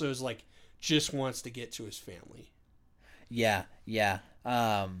also is like, just wants to get to his family. Yeah.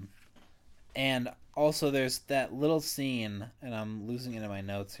 And also there's that little scene, and I'm losing it in my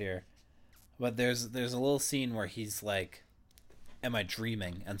notes here. But there's a little scene where he's like, am I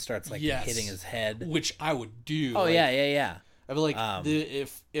dreaming? And starts like hitting his head. Which I would do. Oh, like, yeah. I'd be like,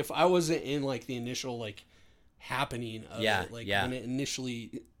 if I wasn't in like the initial like happening of it, like when it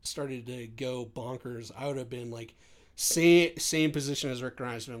initially started to go bonkers, I would have been like same position as Rick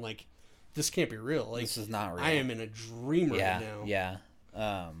Grimes, been like, this can't be real. Like, this is not real. I am in a dream right now. Yeah.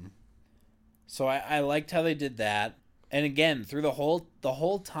 So I liked how they did that. And again, through the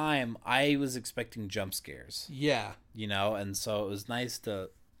whole time, I was expecting jump scares. Yeah. And so it was nice to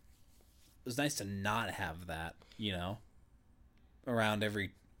not have that, around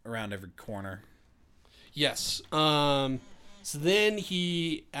every corner. Yes. So then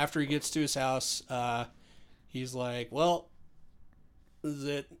after he gets to his house, he's like, well, this is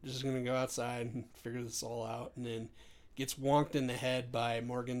it. Just gonna go outside and figure this all out, and then gets wonked in the head by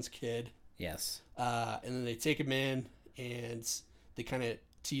Morgan's kid. Yes. And then they take him in, and they kind of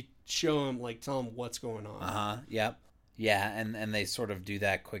show him, like, tell him what's going on. Yep. Yeah, and they sort of do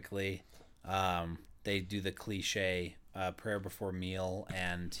that quickly. They do the cliche prayer before meal,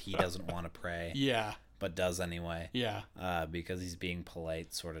 and he doesn't want to pray. Yeah. But does anyway. Yeah. Because he's being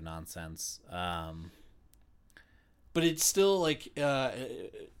polite, sort of nonsense. But it's still, like,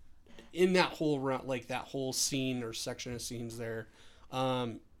 in that whole scene or section of scenes there,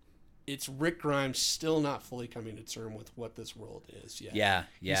 it's Rick Grimes still not fully coming to terms with what this world is yet. Yeah.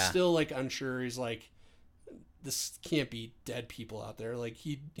 He's still, like, unsure. He's like, this can't be dead people out there. Like,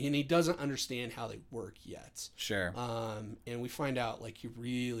 he doesn't understand how they work yet. Sure. And we find out, like, he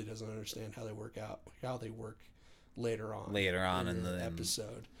really doesn't understand how they work later on in the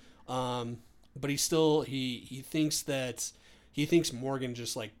episode. But he still he thinks Morgan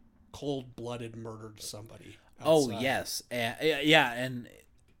just, like, cold-blooded murdered somebody outside. Oh, yes. Yeah, and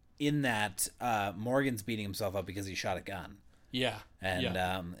in that, Morgan's beating himself up because he shot a gun. Yeah.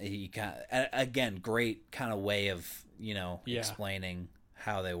 And he again, great kind of way of, explaining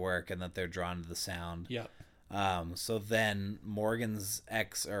how they work and that they're drawn to the sound. Yeah. So then Morgan's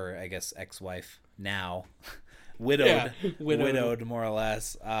ex-wife now, widowed more or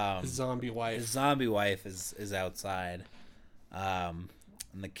less. His zombie wife. His zombie wife is outside. And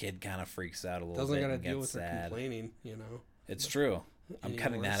the kid kind of freaks out a little bit and gets sad. Doesn't gotta deal with her complaining, It's true. I'm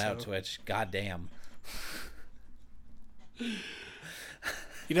cutting that out, Twitch. God damn.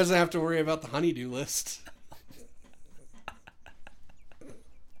 He doesn't have to worry about the honeydew list.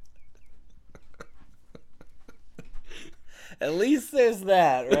 At least there's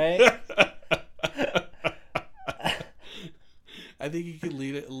that, right? I think you could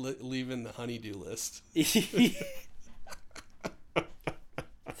leave in the honeydew list.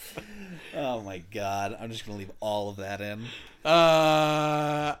 Oh my god. I'm just going to leave all of that in.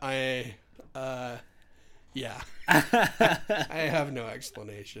 Yeah. I have no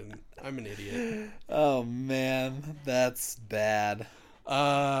explanation. I'm an idiot. Oh man, that's bad.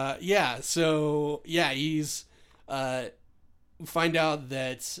 He's find out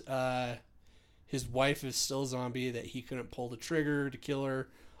that his wife is still a zombie, that he couldn't pull the trigger to kill her,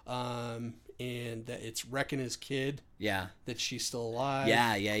 and that it's wrecking his kid. Yeah. That she's still alive.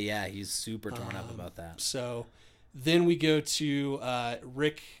 Yeah. He's super torn up about that. So then we go to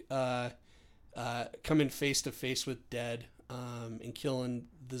Rick coming face to face with dead and killing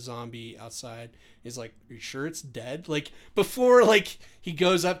the zombie outside. He's like, "Are you sure it's dead?" Like before, like he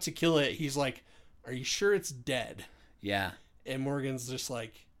goes up to kill it, he's like, "Are you sure it's dead?" Yeah. And Morgan's just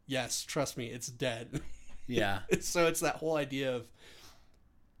like, "Yes, trust me, it's dead." Yeah. So it's that whole idea of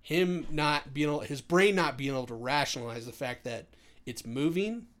him not being able, his brain not being able to rationalize the fact that it's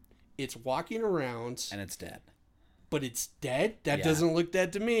moving, it's walking around, And it's dead. but it's dead. That Yeah. doesn't look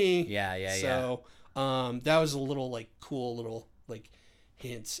dead to me. Yeah, yeah, So, that was a little like cool little like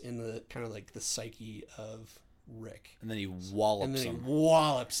hints in the kind of like the psyche of Rick, And then he wallops and then he him.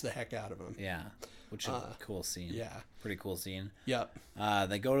 wallops the heck out of him. Yeah. Which is a cool scene. Yeah. Pretty cool scene. Yep.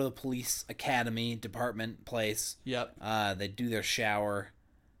 They go to the police academy department place. Yep. They do their shower.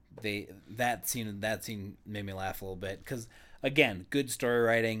 That scene made me laugh a little bit because again, good story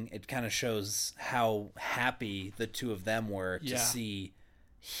writing. It kind of shows how happy the two of them were to Yeah. see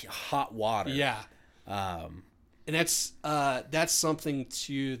hot water. Yeah. Um, And that's something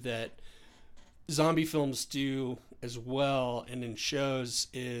too that zombie films do as well, and in shows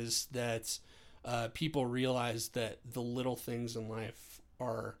is that people realize that the little things in life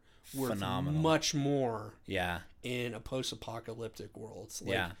are worth Phenomenal. much more yeah. in a post-apocalyptic world. Like,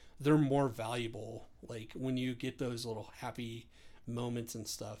 Yeah. they're more valuable. Like when you get those little happy moments and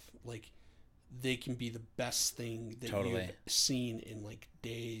stuff, like they can be the best thing that Totally. you've seen in like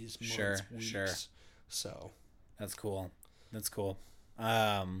days, months, Sure, weeks. sure. So That's cool.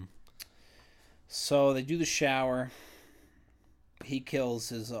 So they do the shower. He kills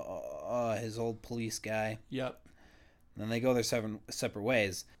his old police guy. yep. Then they go their separate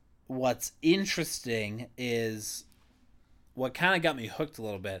ways. What's interesting is what kind of got me hooked a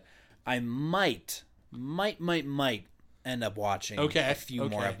little bit. I might end up watching a few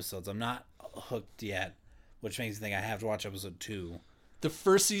more episodes. I'm not hooked yet, which makes me think I have to watch episode 2. The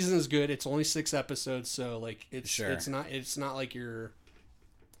first season is good. It's only 6 episodes, so like it's Sure. it's not like you're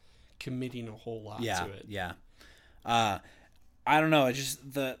committing a whole lot Yeah, to it. yeah. I don't know. It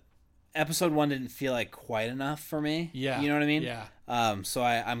just the episode 1 didn't feel like quite enough for me. Yeah. You know what I mean? Yeah. So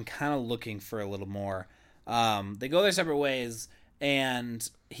I'm kind of looking for a little more. They go their separate ways, and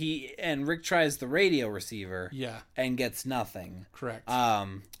Rick tries the radio receiver. Yeah. And gets nothing. Correct.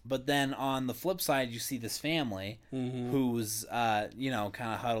 But then on the flip side, you see this family who's kind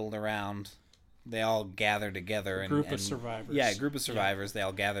of huddled around. They all gather together. Group of survivors. Yeah, a group of survivors. They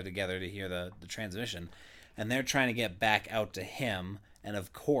all gather together to hear the transmission. And they're trying to get back out to him. And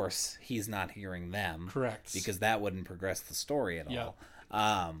of course, he's not hearing them. Correct. Because that wouldn't progress the story at Yep.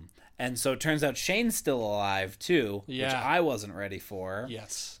 all. And so it turns out Shane's still alive, too. Which Yeah. I wasn't ready for.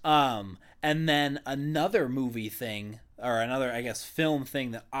 Yes. And then another movie thing, or another, I guess, film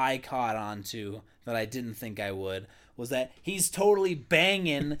thing that I caught on to that I didn't think I would, was that he's totally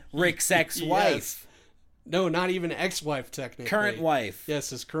banging Rick's ex-wife. Yes. No, not even ex-wife technically. Current wife. Yes,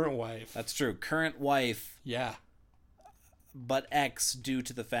 his current wife. That's true. Current wife, Yeah. but ex due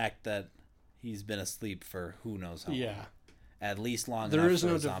to the fact that he's been asleep for who knows how long. Yeah. At least long There enough is for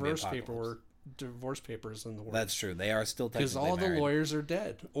no a zombie divorce apocalypse. papers in the world. That's true. They are still because technically all the married. lawyers are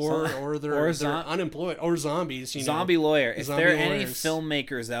dead, or they're or they're unemployed, or zombies. You Zombie know. lawyer. If Zombie there are any lawyers.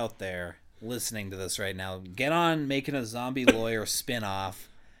 filmmakers out there listening to this right now, get on making a zombie lawyer spin-off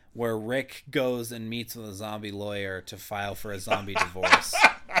where Rick goes and meets with a zombie lawyer to file for a zombie divorce.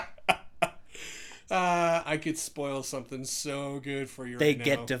 I could spoil something so good for you. They right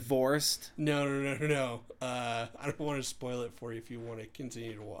get now. divorced. No. I don't want to spoil it for you if you want to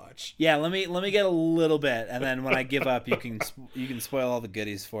continue to watch. Yeah, let me get a little bit, and then when I give up, you can spoil all the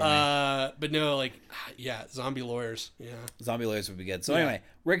goodies for me. But no, like, yeah, zombie lawyers. Yeah. Zombie lawyers would be good. So Yeah. anyway,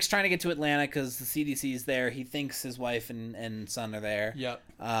 Rick's trying to get to Atlanta because the CDC's there. He thinks his wife and son are there. Yep.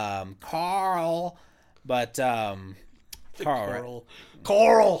 Carl, but Carl, right?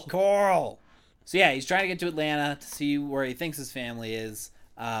 Coral. So yeah, he's trying to get to Atlanta to see where he thinks his family is.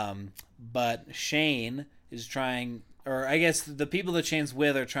 But Shane is trying, or I guess the people that Shane's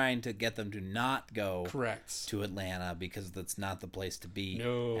with are trying to get them to not go Correct. to Atlanta because that's not the place to be,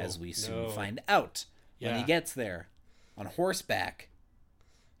 No, as we soon no. find out when he Yeah. gets there on horseback.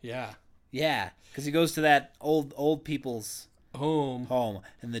 Yeah. Yeah, because he goes to that old people's Home. home,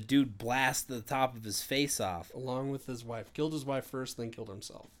 and the dude blasts the top of his face off. Along with his wife. Killed his wife first, then killed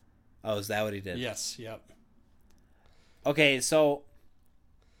himself. Oh, is that what he did? Yes. Yep. Okay, so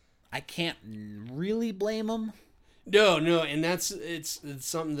I can't really blame him. No, and it's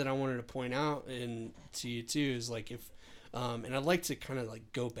something that I wanted to point out and to you too is like if, and I'd like to kind of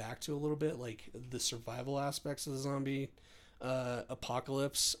like go back to a little bit like the survival aspects of the zombie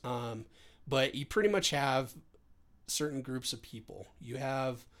apocalypse. But you pretty much have certain groups of people. You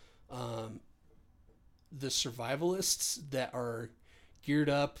have the survivalists that are geared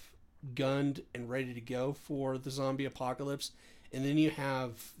up, gunned, and ready to go for the zombie apocalypse. And then you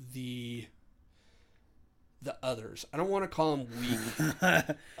have the others. I don't want to call them weak.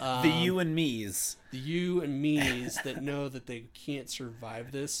 The you and me's. The you and me's that know that they can't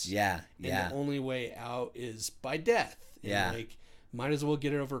survive this. Yeah, And yeah. the only way out is by death. And Yeah. like, might as well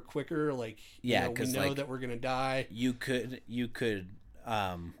get it over quicker. Like, Yeah, we 'cause, know like, that we're gonna die. You could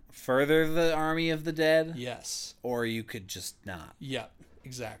further the army of the dead, Yes. or you could just not. Yep.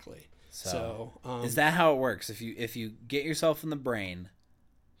 Exactly. So, So is that how it works? If you get yourself in the brain,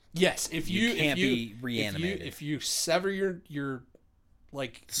 yes, if you can't if you, be reanimated. If you sever your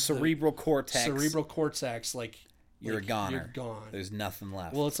like cerebral cortex, cerebral cortex, like you're a goner. You're gone. There's nothing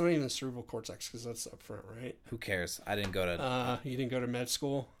left. Well, it's not even the cerebral cortex because that's up front, right? Who cares? I didn't go to. You didn't go to med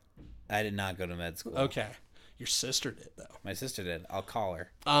school. I did not go to med school. Okay, your sister did though. My sister did. I'll call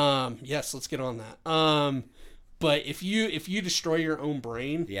her. Yes, let's get on that. But if you destroy your own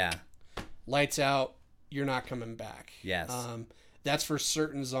brain, Yeah. lights out, you're not coming back. Yes. That's for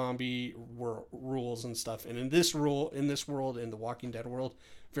certain zombie rules and stuff. And in this world, in the Walking Dead world,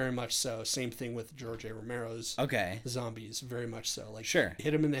 very much so. Same thing with George A. Romero's Okay. zombies, very much so. Like, Sure.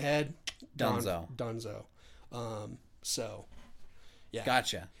 hit him in the head, Dunzo. So, yeah.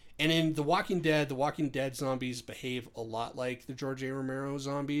 Gotcha. And in The Walking Dead zombies behave a lot like the George A. Romero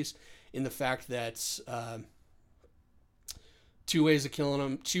zombies in the fact that two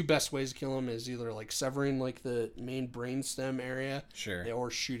best ways to kill them is either like severing like the main brainstem area, Sure. or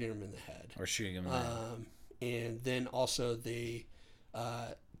shooting them in the head. Or shooting him in the head. And then also they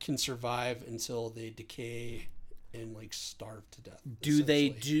can survive until they decay and like starve to death. Do they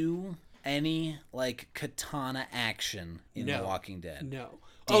essentially. do any like katana action in The Walking Dead? No.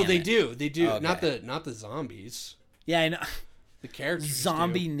 Damn They it. do. They do. Okay. Not the zombies. Yeah, I know. The characters.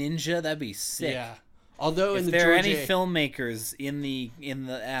 Zombie do. ninja, that'd be sick. Yeah. Although If in the there are George any A. filmmakers in the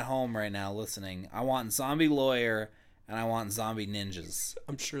at home right now listening, I want zombie lawyer and I want zombie ninjas.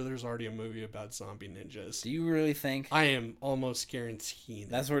 I'm sure there's already a movie about zombie ninjas. Do you really think? I am almost guaranteeing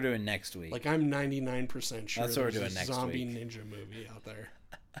That's what we're doing next week. Like, I'm 99% sure That's what we're there's doing a next zombie week. ninja movie out there.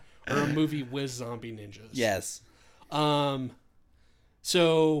 Or a movie with zombie ninjas. Yes.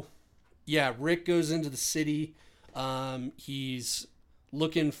 So, yeah, Rick goes into the city. He's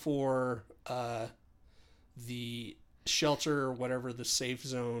looking for the shelter or whatever, the safe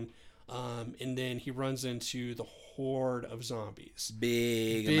zone. And then he runs into the horde of zombies.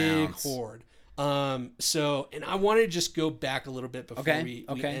 Big amounts. Horde. So, and I want to just go back a little bit before we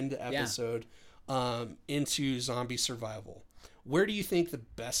end the episode into zombie survival. Where do you think the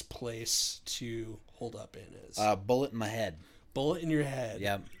best place to hold up in is? Bullet in my head. Bullet in your head.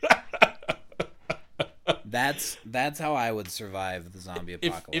 Yep. That's how I would survive the zombie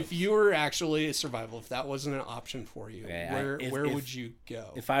apocalypse. If you were actually a survival, if that wasn't an option for you, Okay, where would you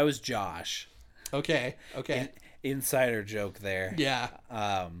go? If I was Josh. Okay. Insider joke there. Yeah.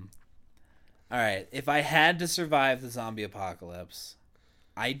 All right. If I had to survive the zombie apocalypse,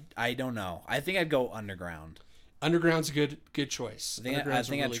 I don't know. I think I'd go underground. Underground's a good choice. I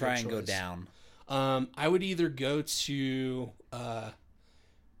think I'd try and go down. I would either go to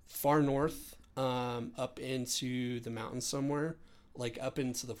far north, up into the mountains somewhere, like up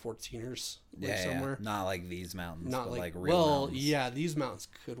into the 14ers, somewhere. Not like these mountains, Not but like real mountains. yeah, these mountains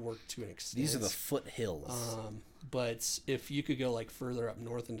could work to an extent. These are the foothills. But if you could go like further up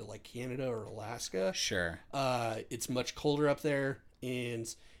north into like Canada or Alaska, Sure. it's much colder up there. And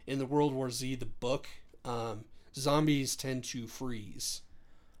in the World War Z, the book, zombies tend to freeze.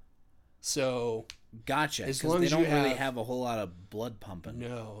 So Gotcha. as 'Cause long they as don't you really have- have a whole lot of blood pumping.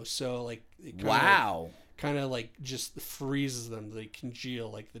 no, so like Wow. kind of like just freezes them. They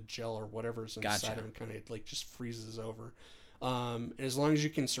congeal, like the gel or whatever's inside Gotcha. them kind of like just freezes over. And as long as you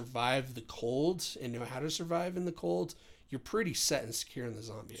can survive the cold and know how to survive in the cold, you're pretty set and secure in the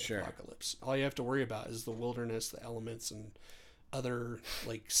zombie apocalypse. All you have to worry about is the wilderness, the elements, and other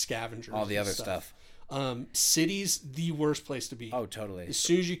like scavengers. All the and other stuff. Cities, the worst place to be. Oh, totally. As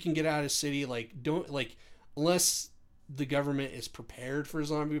soon as you can get out of city, like don't like unless the government is prepared for a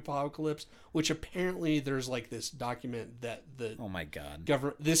zombie apocalypse, which apparently there's like this document that the Oh my god.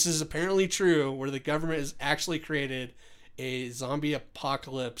 government, this is apparently true, where the government has actually created a zombie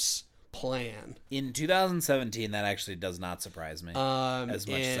apocalypse plan. In 2017, that actually does not surprise me as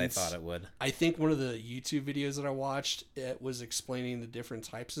much as I and thought it would. I think one of the YouTube videos that I watched, it was explaining the different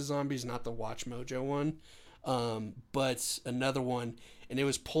types of zombies, not the Watch Mojo one, but another one, and it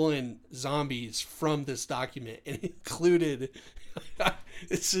was pulling zombies from this document, and it included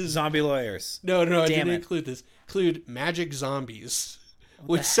this is Zombie lawyers. no, I Damn didn't it. include magic zombies, the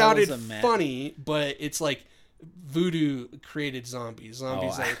which hell sounded is a funny, but it's like voodoo created zombies that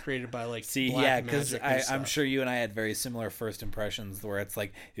were created by like black because magic and I'm stuff. sure you and I had very similar first impressions where it's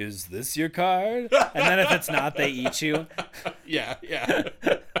like, is this your card? And then if it's not, they eat you. Yeah.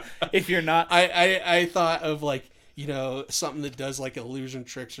 If you're not, I thought of like, you know, something that does like illusion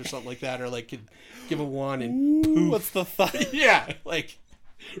tricks or something like that, or like could give a wand and poof. what's the thought? Yeah, like,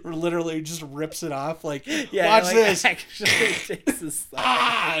 or literally just rips it off. Like, Yeah, watch like, this. Actually takes this stuff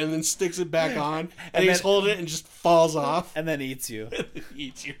And then sticks it back on, and then- he's holding it and just falls off. and then eats you.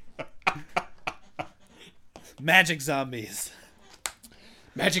 Eats you. Magic zombies.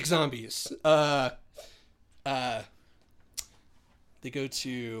 Magic zombies. They go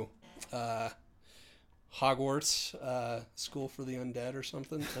to Hogwarts, School for the Undead or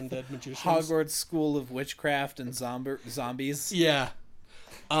something. Undead magicians. Hogwarts School of Witchcraft and Zombies. Yeah.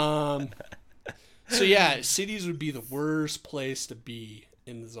 So yeah, cities would be the worst place to be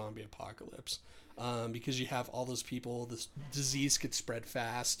in the zombie apocalypse, because you have all those people. This disease could spread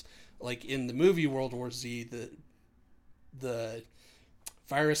fast. Like in the movie World War Z, the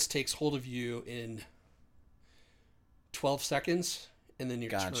virus takes hold of you in 12 seconds, and then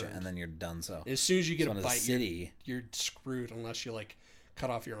you're Gotcha, turned. and then you're done. So As soon as you get so a in bite, city, you're screwed unless you like cut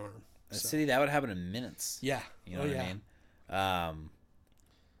off your arm. a So, city that would happen in minutes. yeah. You know what I mean?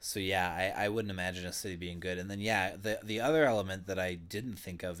 So yeah, I wouldn't imagine a city being good. And then yeah, the other element that I didn't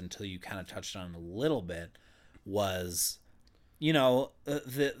think of until you kind of touched on a little bit was, you know,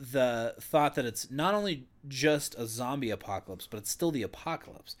 the thought that it's not only just a zombie apocalypse, but it's still the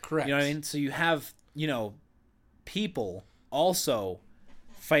apocalypse. Correct. You know what I mean? So you have, you know, people also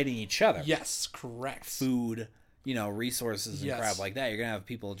fighting each other. Yes, correct. Food, you know, resources and Yes. crap like that. You're gonna have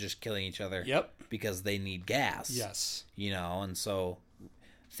people just killing each other. Yep. Because they need gas. Yes. You know, and so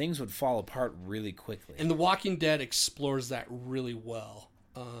things would fall apart really quickly. And The Walking Dead explores that really well.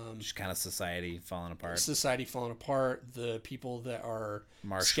 Just kind of society falling apart. Society falling apart, the people that are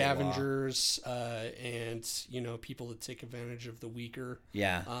Martial scavengers, and you know, people that take advantage of the weaker.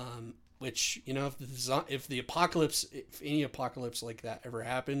 Yeah. Which, you know, if any apocalypse like that ever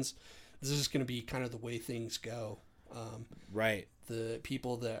happens, this is going to be kind of the way things go. Right. The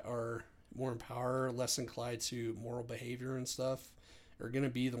people that are more in power, less inclined to moral behavior and stuff, are going to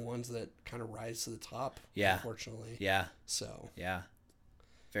be the ones that kind of rise to the top. Yeah. Unfortunately. Yeah. So. Yeah.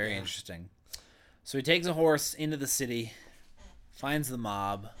 Very interesting. So he takes a horse into the city, finds the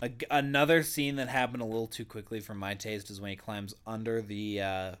mob. Another scene that happened a little too quickly for my taste is when he climbs under the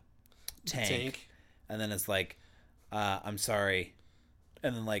tank. And then it's like, I'm sorry.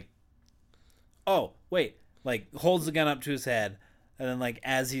 And then like, oh, wait. Like holds the gun up to his head. And then like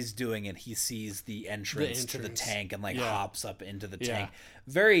as he's doing it, he sees the entrance to the tank and like hops up into the tank.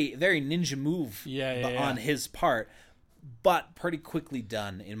 Very, very ninja move on his part. But pretty quickly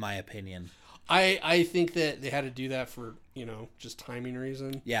done, in my opinion. I think that they had to do that for, you know, just timing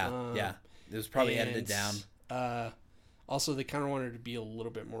reason. Yeah, yeah. It was probably edited down. Also, they kind of wanted to be a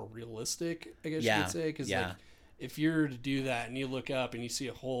little bit more realistic, I guess you Yeah, could say. Because yeah. like, if you're to do that and you look up and you see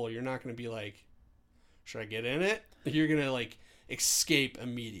a hole, you're not going to be like, should I get in it? You're going to like escape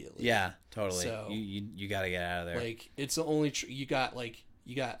immediately. Yeah, totally. So, you got to get out of there. like, it's the only you got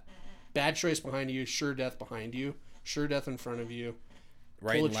bad choice behind you, sure death behind you, sure death in front of you.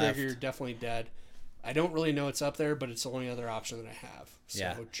 Right Pull and the trigger, left. you're definitely dead. I don't really know it's up there, but it's the only other option that I have. So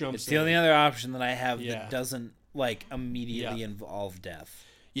Yeah, jumps it's the in. only other option that I have Yeah. that doesn't like immediately involve death.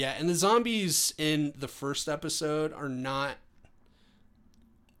 Yeah, and the zombies in the first episode are not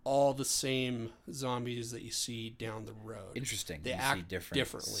all the same zombies that you see down the road. Interesting. They You act see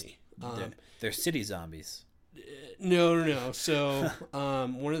differently. They're city zombies. No. So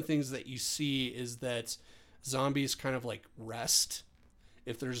one of the things that you see is that zombies kind of like rest.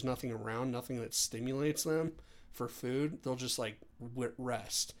 If there's nothing around, nothing that stimulates them for food, they'll just like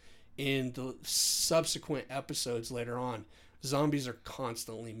rest. In the subsequent episodes later on, zombies are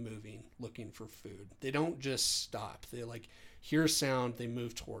constantly moving, looking for food. They don't just stop. They like hear a sound, they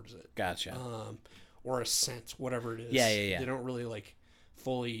move towards it. Gotcha. Or a scent, whatever it is. Yeah. They don't really like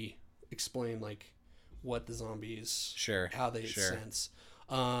fully explain like what the zombies, how they sense.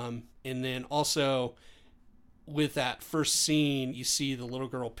 And then also with that first scene, you see the little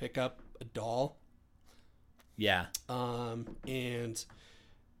girl pick up a doll. Yeah. And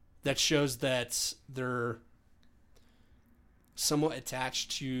that shows that they're somewhat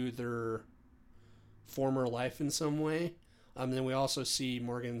attached to their former life in some way. Then we also see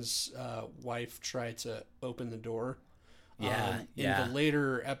Morgan's wife try to open the door. In the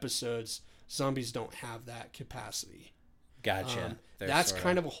later episodes, zombies don't have that capacity. Gotcha. That's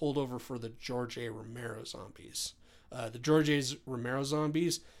kind of a holdover for the George A. Romero zombies. The George A. Romero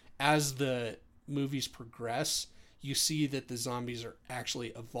zombies, as the movies progress, you see that the zombies are actually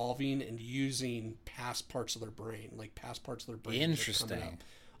evolving and using past parts of their brain, like past parts of their brain. Interesting.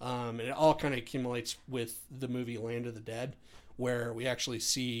 And it all kind of accumulates with the movie Land of the Dead, where we actually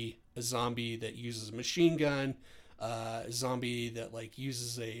see a zombie that uses a machine gun, a zombie that like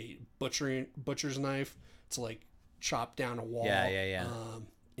uses a butcher's knife to like chop down a wall. Yeah.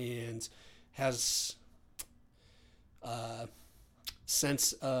 And has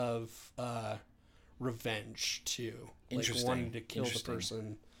sense of revenge too, like wanting to kill the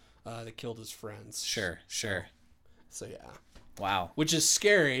person that killed his friends. Sure. So yeah, Wow. which is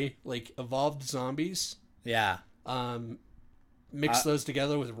scary. Like evolved zombies. Yeah. Mix those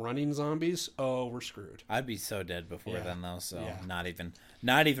together with running zombies. Oh, we're screwed. I'd be so dead before then, though. So Yeah.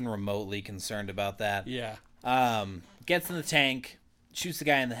 not even remotely concerned about that. Yeah. Gets in the tank, shoots the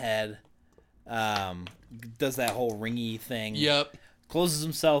guy in the head. Does that whole ringy thing. Yep. Closes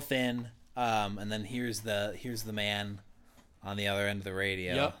himself in. And then here's the man on the other end of the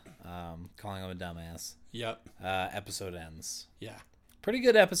radio. Yep. Calling him a dumbass. Yep. Episode ends. Yeah. Pretty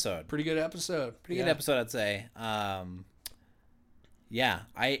good episode. Pretty good episode. Pretty good episode, I'd say. Yeah,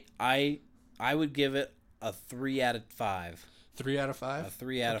 I would give it a 3 out of 5. 3 out of 5. A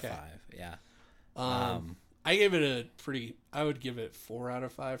 3 out Okay. of 5. Yeah. I would give it 4 out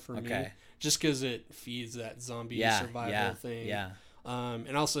of 5 for me, Okay. just because it feeds that zombie Yeah. survival thing. Yeah.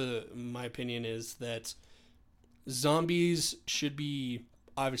 And also, my opinion is that zombies should be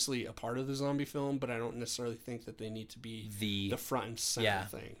obviously a part of the zombie film, but I don't necessarily think that they need to be the front and center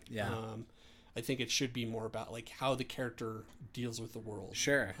thing. Yeah. I think it should be more about like how the character deals with the world.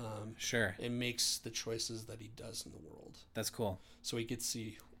 Sure. Sure. It makes the choices that he does in the world, That's cool. so we could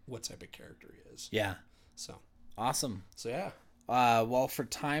see what type of character he is. Yeah. So Awesome. yeah. Well, for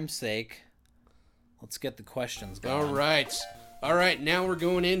time's sake, let's get the questions going. All right. Now we're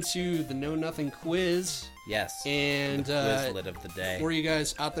going into the Know Nothing quiz. Yes. And the Quizlet of the day. for you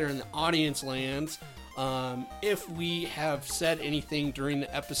guys out there in the audience land, if we have said anything during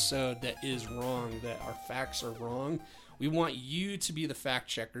the episode that is wrong, that our facts are wrong, we want you to be the fact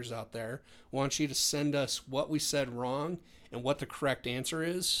checkers out there. We want you to send us what we said wrong and what the correct answer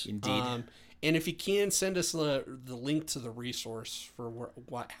is. Indeed. And if you can, send us the link to the resource for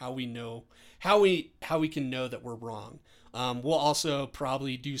how we can know that we're wrong. We'll also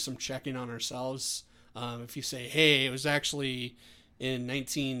probably do some checking on ourselves. If you say, hey, it was actually in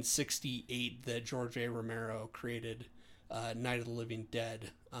 1968 that George A. Romero created Night of the Living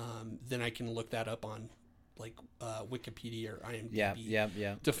Dead, then I can look that up on like Wikipedia or IMDb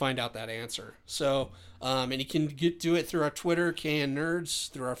Yeah. to find out that answer. So, and you can do it through our Twitter, KN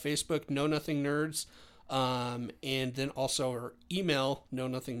Nerds, through our Facebook, Know Nothing Nerds, and then also our email,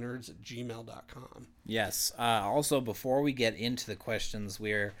 knownothingnerds@gmail.com. Yes. Also, before we get into the questions,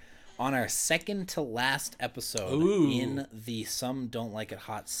 we're on our second to last episode in the Some Don't Like It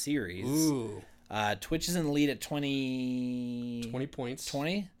Hot series. Ooh. Twitch is in the lead at 20 points.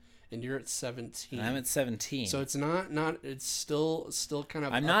 20? And you're at 17. And I'm at 17. So it's not it's still kind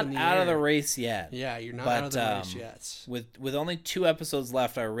of I'm up not in the out of the air. race yet. Yeah, you're not But, out of the race yet. With only 2 episodes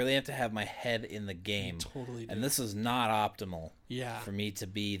left, I really have to have my head in the game. Totally do. And this is not optimal Yeah. for me to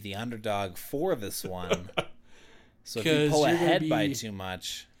be the underdog for this one. So if 'Cause you pull you're gonna ahead by be- too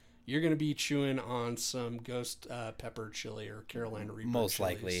much, You're going to be chewing on some ghost pepper chili or Carolina Reaper most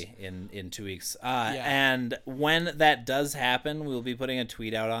chilies. likely in 2 weeks. And when that does happen, we'll be putting a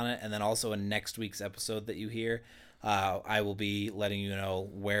tweet out on it, and then also in next week's episode that you hear, I will be letting you know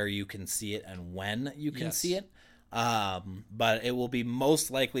where you can see it and when you can see it. But it will be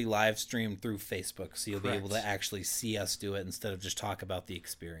most likely live streamed through Facebook, so you'll be able to actually see us do it instead of just talk about the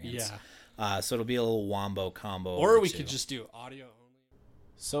experience. So it'll be a little wombo combo. Or of we the could two. just do audio only.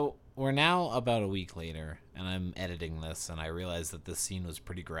 So we're now about a week later, and I'm editing this, and I realized that this scene was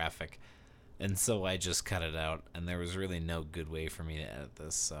pretty graphic, and so I just cut it out, and there was really no good way for me to edit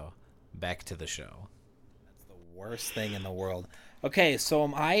this, so back to the show. That's the worst thing in the world. Okay, so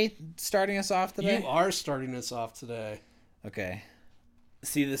am I starting us off today? You are starting us off today. Okay.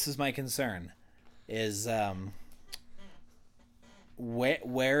 See, this is my concern. Is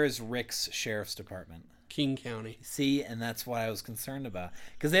where is Rick's sheriff's department? King County. See, and that's what I was concerned about,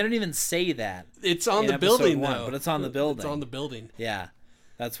 because they don't even say that. It's on in the episode building, 1, though. but it's on the building. It's on the building. Yeah,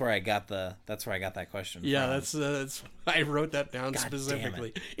 that's where I got that question. Yeah, from. that's I wrote that down God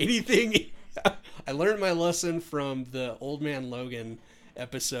specifically. Anything. I learned my lesson from the Old Man Logan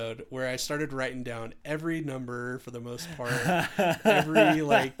episode where I started writing down every number for the most part, every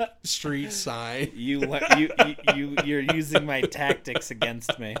like street sign. You're using my tactics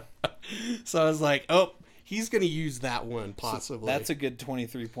against me. So I was like, oh, He's going to use that one, possibly. That's a good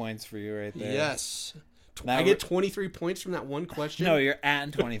 23 points for you right there. Yes. Now I get 23 points from that one question? No, you're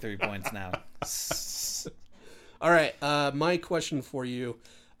at 23 points now. All right. My question for you.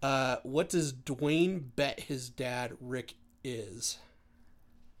 What does Dwayne bet his dad, Rick, is?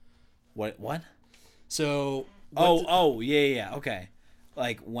 What? So... Yeah. Okay.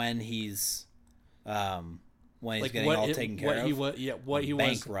 Like when he's getting all taken care of. What he was.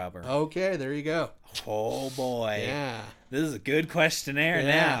 Bank robber. Okay, there you go. Oh boy. Yeah. This is a good questionnaire Yeah.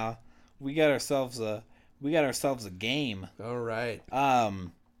 now. We got ourselves a game. All right.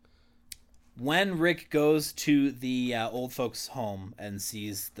 When Rick goes to the old folks' home and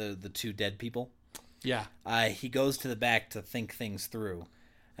sees the two dead people, Yeah. he goes to the back to think things through.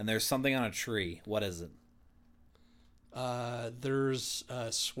 And there's something on a tree. What is it? There's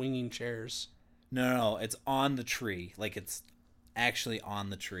swinging chairs. No, it's on the tree. Like it's actually on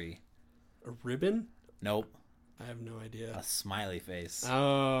the tree. A ribbon? Nope. I have no idea. A smiley face.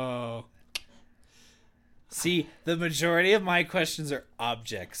 Oh. See, the majority of my questions are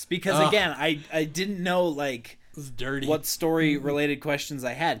objects because again, I didn't know like It's dirty. what story related questions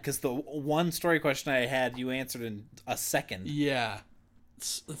I had because the one story question I had you answered in a second. Yeah.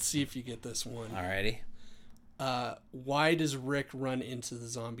 Let's see if you get this one. Alrighty. Why does Rick run into the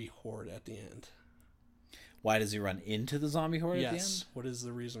zombie horde at the end? Why does he run into the zombie horde at the end? Yes. What is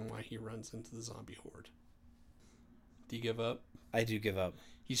the reason why he runs into the zombie horde? Do you give up? I do give up.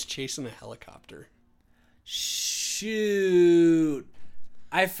 He's chasing a helicopter. Shoot.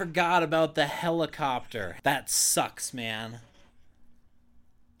 I forgot about the helicopter. That sucks, man.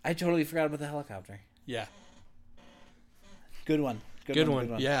 I totally forgot about the helicopter. Yeah. Good one. Good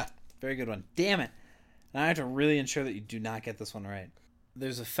one. Yeah. Very good one. Damn it. Now I have to really ensure that you do not get this one right.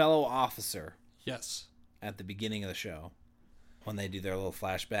 There's a fellow officer Yes. at the beginning of the show when they do their little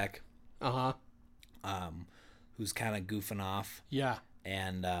flashback, Uh-huh. who's kind of goofing off Yeah.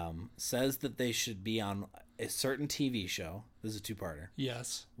 and says that they should be on a certain TV show. This is a two-parter.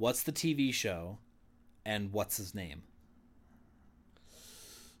 Yes. What's the TV show and what's his name?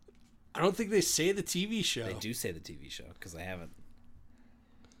 I don't think they say the TV show. They do say the TV show because I haven't.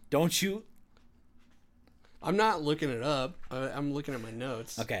 Don't you? I'm not looking it up. I'm looking at my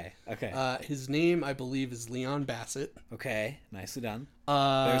notes. Okay. His name, I believe, is Leon Bassett. Okay. Nicely done.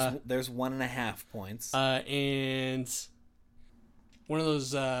 There's 1.5 points. and one of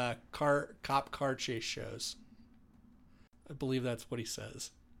those cop car chase shows. I believe that's what he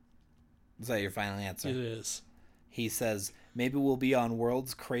says. Is that your final answer? It is. He says, maybe we'll be on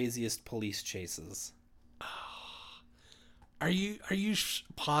World's Craziest Police Chases. Are you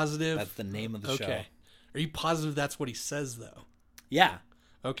positive? That's the name of the show. Okay. Are you positive that's what he says though? Yeah.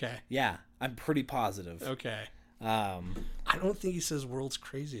 Okay. Yeah. I'm pretty positive. Okay. Um, I don't think he says world's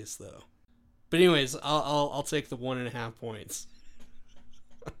craziest though. But anyways, I'll take the 1.5 points.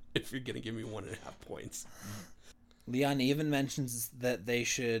 If you're gonna give me 1.5 points. Leon even mentions that they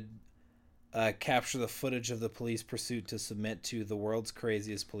should capture the footage of the police pursuit to submit to the World's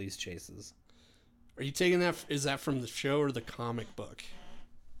Craziest Police Chases. Are you taking that? Is that from the show or the comic book?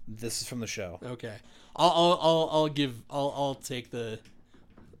 This is from the show. Okay. I'll take the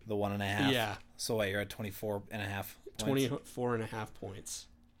 1.5. Yeah. So what, you're at 24.5 points? 24.5 points.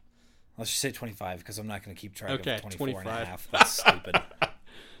 Let's just say 25 because I'm not going to keep track Okay, of 24 and a 25. half. That's stupid.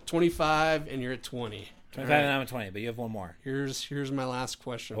 25 and you're at 20. 25 All right. and I'm at 20, but you have one more. Here's my last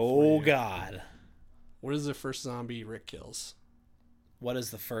question. Oh, for you. God. What is the first zombie Rick kills? What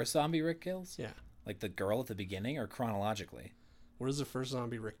is the first zombie Rick kills? Yeah. Like the girl at the beginning or chronologically? What is the first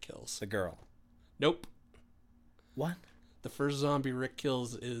zombie Rick kills? The girl. Nope. What? The first zombie Rick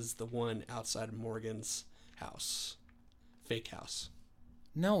kills is the one outside of Morgan's house. Fake house.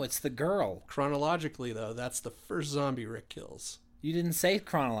 No, it's the girl. Chronologically, though, that's the first zombie Rick kills. You didn't say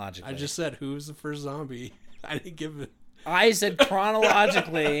chronologically. I just said, who's the first zombie? I didn't give it. I said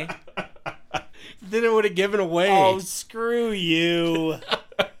chronologically. Then it would have given away. Oh, screw you.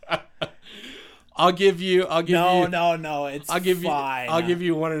 I'll give you. No, it's I'll give fine. you. I'll give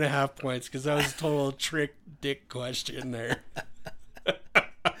you 1.5 points because that was a total trick dick question there.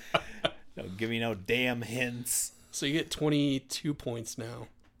 Don't give me no damn hints. So you get 22 points now.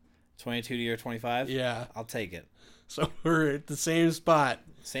 22 to your 25? Yeah. I'll take it. So we're at the same spot.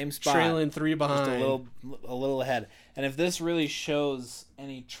 Same spot. Trailing 3 behind. Just a little ahead. And if this really shows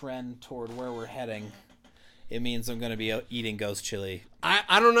any trend toward where we're heading, it means I'm going to be eating ghost chili.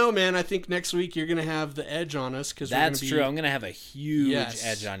 I don't know, man. I think next week you're going to have the edge on us. That's true. I'm going to have a huge Yes.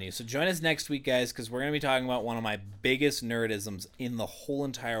 edge on you. So join us next week, guys, because we're going to be talking about one of my biggest nerdisms in the whole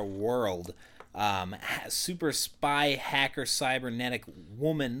entire world. Super spy, hacker, cybernetic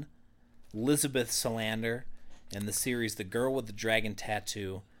woman Elizabeth Salander in the series The Girl with the Dragon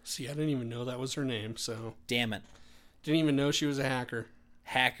Tattoo. See, I didn't even know that was her name, so... Damn it. Didn't even know she was a hacker.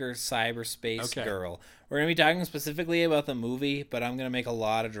 Hacker cyberspace Okay. girl. We're going to be talking specifically about the movie, but I'm going to make a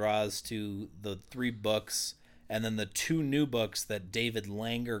lot of draws to the 3 books and then the 2 new books that David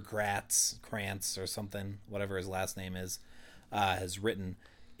Krantz or something, whatever his last name is, has written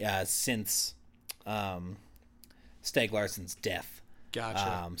since Steg Larsson's death.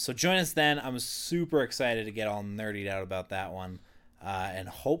 Gotcha. So join us then. I'm super excited to get all nerdied out about that one. And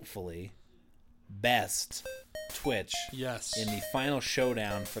hopefully best Twitch Yes. in the final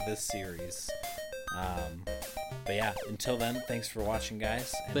showdown for this series. But yeah, until then, thanks for watching,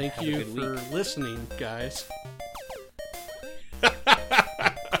 guys. And Thank have you a good for week. listening, guys.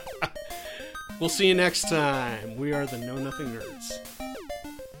 We'll see you next time. We are the Know Nothing Nerds.